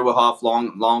Dave's been there with Huff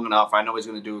long enough. I know he's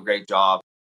going to do a great job.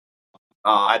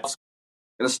 I'm going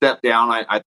to step down.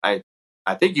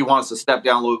 I think he wants to step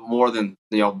down a little bit more than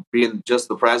being just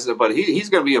the president, but he's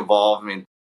going to be involved. I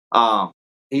mean,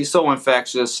 he's so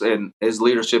infectious and his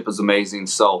leadership is amazing.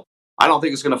 So I don't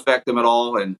think it's going to affect him at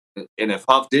all. And if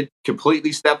Huff did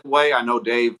completely step away, I know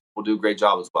Dave will do a great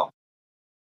job as well.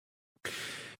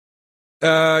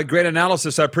 Great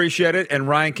analysis. I appreciate it. And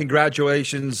Ryan,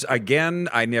 congratulations again.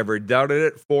 I never doubted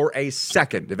it for a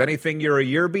second. If anything, you're a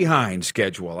year behind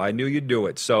schedule. I knew you'd do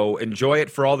it. So enjoy it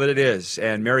for all that it is.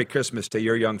 And Merry Christmas to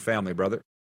your young family, brother.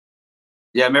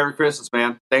 Yeah, Merry Christmas,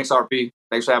 man. Thanks, RP.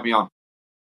 Thanks for having me on.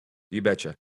 You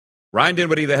betcha. Ryan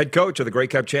Dinwiddie, the head coach of the Grey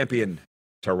Cup champion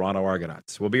Toronto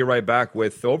Argonauts. We'll be right back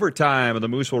with Overtime, and the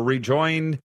Moose will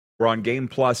rejoin. We're on Game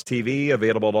Plus TV,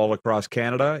 available all across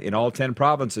Canada, in all 10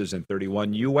 provinces and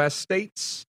 31 U.S.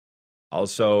 states.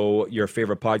 Also, your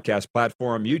favorite podcast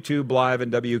platform, YouTube Live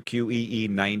and WQEE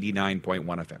 99.1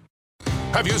 FM.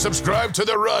 Have you subscribed to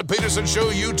The Rod Peterson Show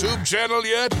YouTube channel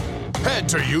yet? Head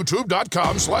to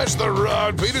youtube.com/The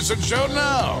Rod Peterson Show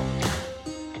now.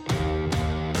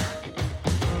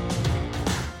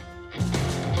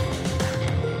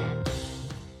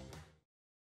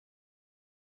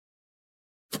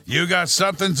 You got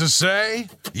something to say?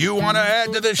 You want to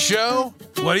add to the show?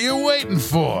 What are you waiting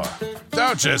for?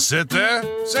 Don't just sit there.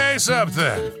 Say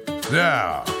something.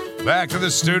 Now, back to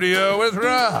the studio with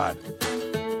Rod.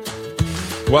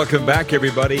 Welcome back,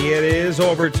 everybody. It is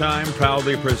Overtime,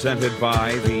 proudly presented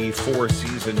by the Four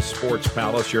Seasons Sports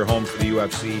Palace, your home for the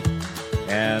UFC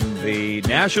and the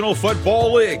National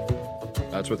Football League.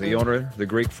 That's what the owner, the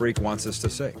Greek Freak, wants us to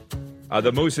say.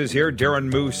 The Moose is here,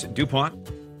 Darren Moose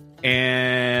DuPont.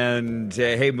 And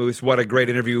hey, Moose, what a great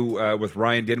interview with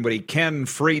Ryan Dinwiddie. Ken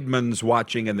Friedman's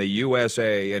watching in the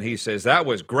USA, and he says, that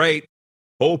was great.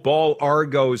 Hope all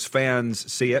Argos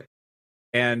fans see it.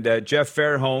 And Jeff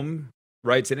Fairholm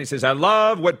writes in, he says, I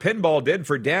love what pinball did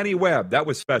for Danny Webb. That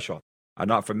was special. I'm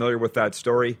not familiar with that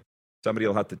story. Somebody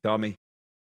will have to tell me.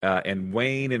 And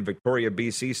Wayne in Victoria,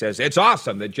 BC says, it's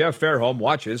awesome that Jeff Fairholm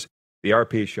watches the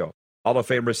RP show. Hall of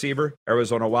Fame receiver,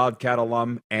 Arizona Wildcat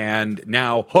alum, and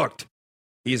now hooked.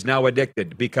 He's now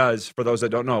addicted because, for those that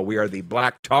don't know, we are the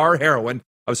black tar heroin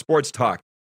of sports talk.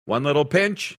 One little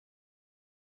pinch,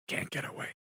 can't get away.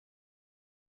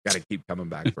 Got to keep coming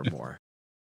back for more.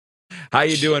 How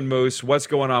you doing, Moose? What's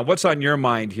going on? What's on your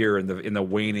mind here in the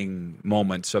waning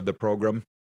moments of the program?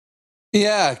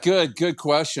 Yeah, good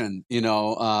question.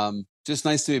 Just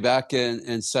nice to be back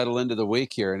and settle into the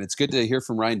week here. And it's good to hear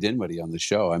from Ryan Dinwiddie on the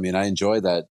show. I mean, I enjoy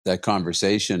that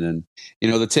conversation. And,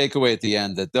 the takeaway at the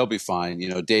end that they'll be fine.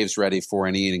 Dave's ready for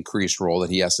any increased role that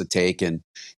he has to take in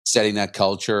setting that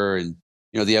culture and,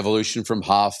 the evolution from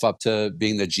Huff up to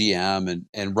being the GM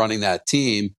and running that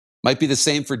team. Might be the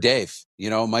same for Dave.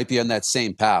 Might be on that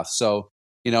same path. So,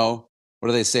 what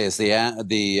do they say? It's the hands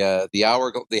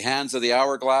of the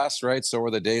hourglass, right? So are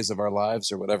the days of our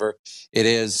lives, or whatever it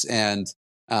is. And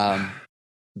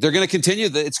they're going to continue.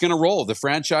 It's going to roll. The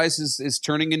franchise is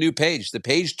turning a new page. The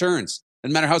page turns.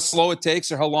 No matter how slow it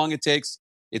takes or how long it takes,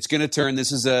 it's going to turn.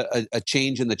 This is a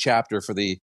change in the chapter for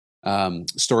the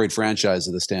storied franchise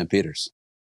of the Stampeders.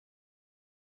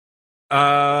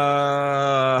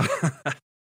 I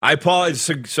apologize.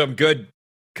 Some good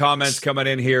comments coming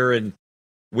in here, and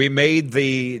we made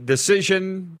the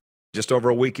decision just over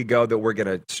a week ago that we're going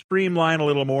to streamline a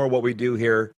little more what we do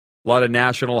here. A lot of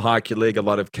National Hockey League, a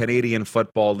lot of Canadian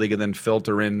Football League, and then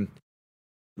filter in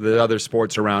the other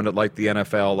sports around it, like the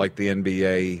NFL, like the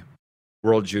NBA,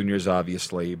 World Juniors,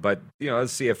 obviously. But,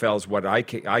 CFL is what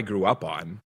I grew up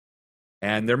on,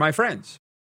 and they're my friends.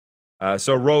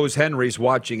 So Rose Henry's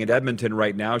watching in Edmonton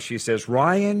right now. She says,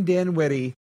 Ryan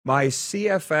Dinwiddie, my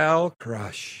CFL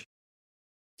crush.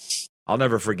 I'll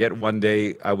never forget one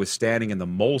day I was standing in the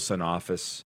Molson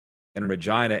office in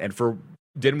Regina, and for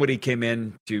Dinwiddie came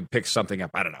in to pick something up,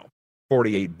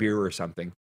 48 beer or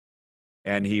something,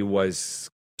 and he was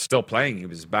still playing. He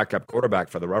was backup quarterback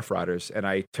for the Rough Riders, and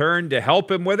I turned to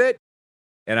help him with it,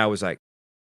 and I was like,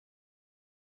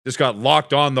 just got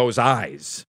locked on those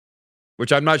eyes,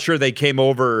 which I'm not sure they came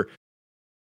over, it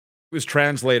was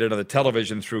translated on the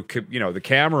television through, the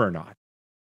camera or not.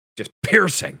 Just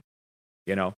piercing,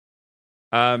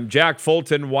 Jack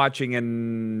Fulton watching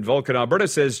in Vulcan, Alberta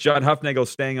says John Hufnagel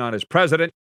staying on as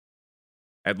president,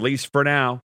 at least for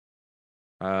now.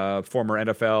 Former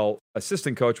NFL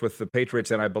assistant coach with the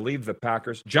Patriots and I believe the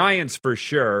Packers. Giants for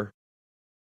sure.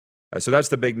 So that's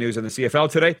the big news in the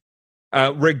CFL today.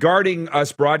 Regarding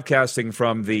us broadcasting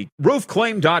from the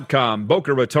roofclaim.com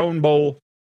Boca Raton Bowl.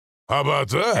 How about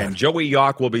that? And Joey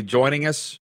Yock will be joining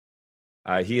us.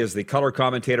 He is the color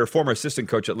commentator, former assistant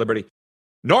coach at Liberty.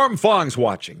 Norm Fong's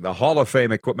watching, the Hall of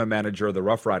Fame equipment manager of the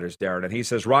Rough Riders, Darren. And he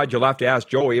says, Rod, you'll have to ask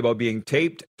Joey about being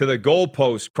taped to the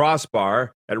goalpost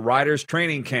crossbar at Riders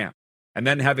training camp and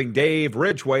then having Dave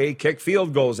Ridgway kick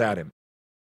field goals at him.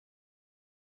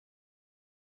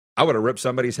 I would have ripped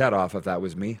somebody's head off if that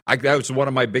was me. That was one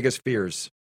of my biggest fears,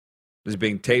 was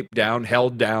being taped down,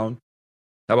 held down.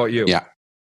 How about you? Yeah.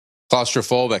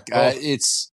 Claustrophobic.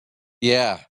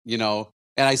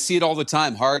 And I see it all the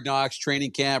time. Hard Knocks,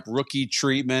 training camp, rookie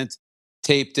treatment,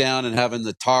 tape down and having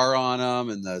the tar on them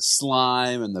and the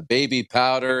slime and the baby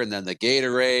powder and then the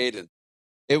Gatorade.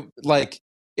 And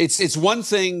it's one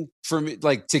thing for me,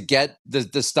 to get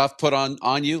the stuff put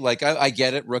on you. I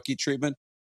get it, rookie treatment,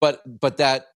 but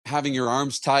that having your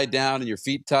arms tied down and your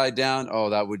feet tied down,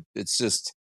 it's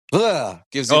just,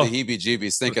 gives you the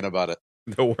heebie-jeebies thinking about it.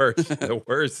 The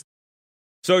worst.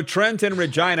 So Trent in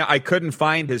Regina, I couldn't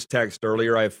find his text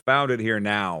earlier. I found it here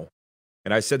now.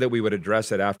 And I said that we would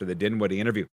address it after the Dinwiddie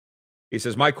interview. He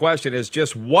says, my question is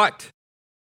just what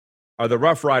are the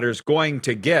Rough Riders going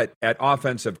to get at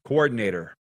offensive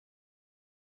coordinator?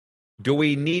 Do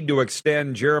we need to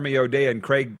extend Jeremy O'Day and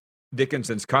Craig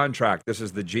Dickinson's contract? This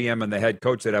is the GM and the head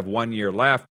coach that have 1 year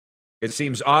left. It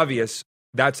seems obvious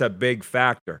that's a big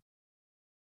factor.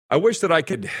 I wish that I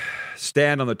could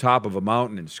stand on the top of a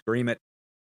mountain and scream it.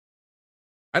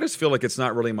 I just feel like it's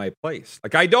not really my place.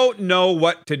 I don't know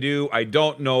what to do. I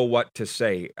don't know what to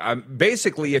say.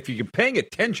 Basically, if you're paying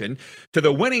attention to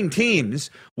the winning teams,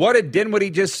 what did Dinwiddie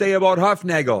just say about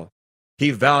Hufnagel?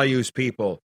 He values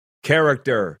people,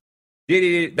 character.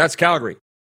 That's Calgary.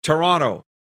 Toronto.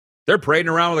 They're parading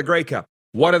around with a Grey Cup.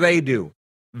 What do?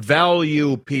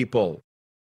 Value people.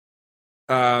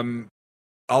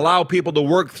 Allow people to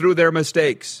work through their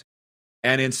mistakes.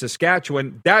 And in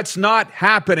Saskatchewan, that's not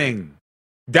happening.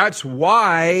 That's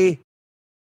why.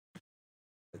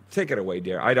 Take it away,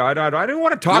 dear. I don't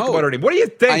want to talk about it anymore. What do you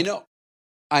think?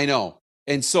 I know.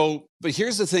 And so, but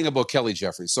here's the thing about Kelly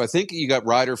Jeffries. So I think you got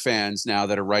Rider fans now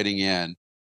that are writing in,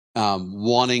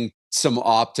 wanting some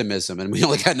optimism, and we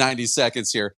only got 90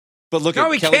 seconds here. But look, we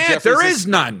Kelly can't. Jeffries there is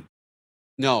none.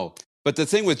 No. But the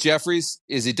thing with Jeffries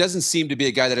is he doesn't seem to be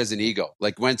a guy that has an ego.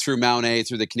 Went through Mount A,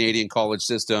 through the Canadian college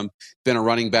system, been a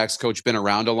running backs coach, been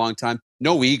around a long time.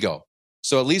 No ego.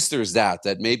 So at least there's that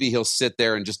maybe he'll sit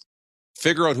there and just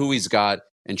figure out who he's got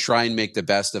and try and make the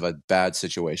best of a bad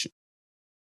situation.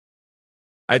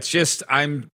 It's just,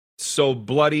 I'm so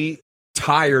bloody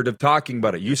tired of talking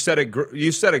about it. You said it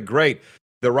great.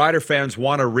 The Rider fans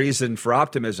want a reason for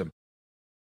optimism.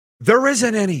 There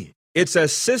isn't any. It's a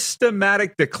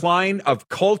systematic decline of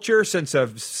culture since a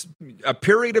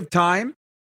period of time.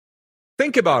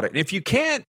 Think about it. And if you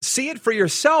can't see it for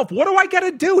yourself, what do I got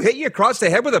to do? Hit you across the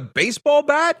head with a baseball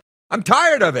bat? I'm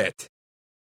tired of it.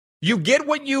 You get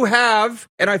what you have,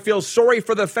 and I feel sorry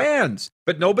for the fans,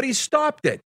 but nobody's stopped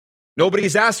it.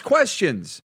 Nobody's asked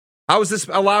questions. How is this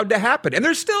allowed to happen? And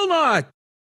they're still not.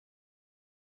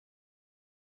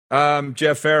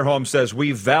 Jeff Fairholm says,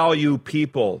 we value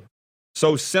people.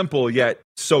 So simple, yet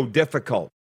so difficult.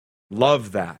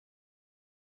 Love that.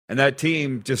 And that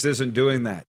team just isn't doing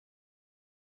that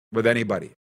with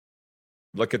anybody.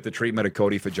 Look at the treatment of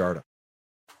Cody Fajardo.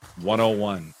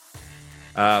 101.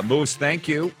 Moose, thank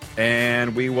you.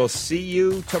 And we will see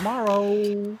you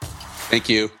tomorrow. Thank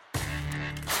you.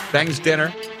 Thanks,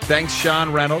 Dinner. Thanks,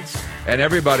 Sean Reynolds. And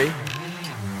everybody.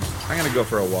 I'm going to go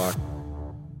for a walk.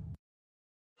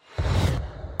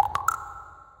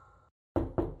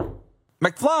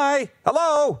 McFly,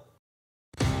 hello.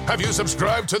 Have you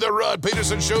subscribed to the Rod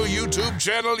Peterson Show YouTube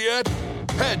channel yet?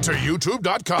 Head to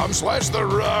youtube.com/The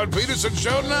Rod Peterson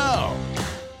Show now.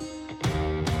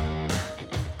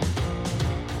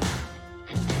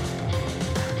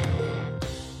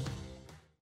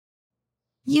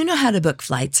 You know how to book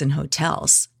flights and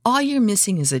hotels. All you're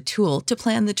missing is a tool to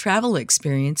plan the travel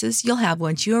experiences you'll have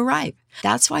once you arrive.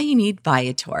 That's why you need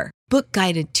Viator. Book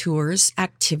guided tours,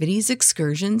 activities,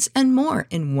 excursions, and more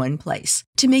in one place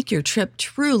to make your trip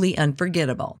truly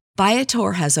unforgettable.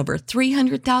 Viator has over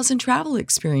 300,000 travel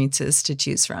experiences to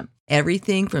choose from.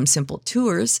 Everything from simple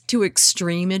tours to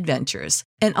extreme adventures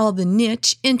and all the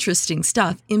niche, interesting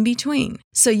stuff in between.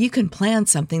 So you can plan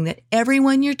something that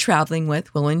everyone you're traveling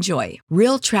with will enjoy.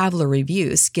 Real traveler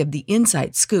reviews give the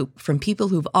inside scoop from people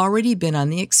who've already been on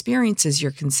the experiences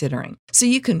you're considering. So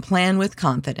you can plan with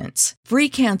confidence. Free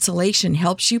cancellation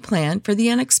helps you plan for the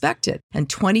unexpected. And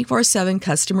 24/7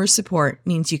 customer support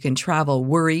means you can travel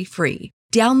worry-free.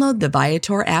 Download the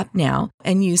Viator app now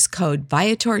and use code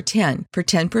Viator10 for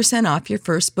 10% off your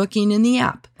first booking in the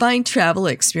app. Find travel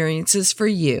experiences for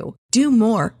you. Do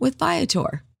more with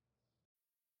Viator.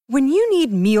 When you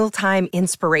need mealtime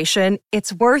inspiration,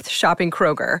 it's worth shopping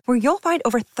Kroger, where you'll find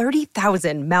over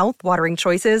 30,000 mouth-watering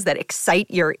choices that excite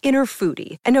your inner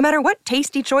foodie. And no matter what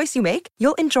tasty choice you make,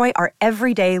 you'll enjoy our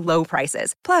everyday low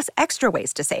prices, plus extra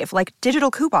ways to save, like digital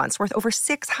coupons worth over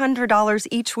 $600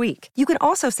 each week. You can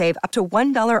also save up to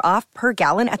 $1 off per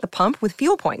gallon at the pump with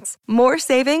fuel points. More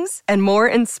savings and more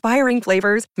inspiring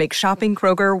flavors make shopping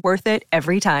Kroger worth it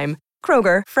every time.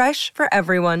 Kroger, fresh for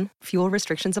everyone. Fuel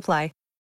restrictions apply.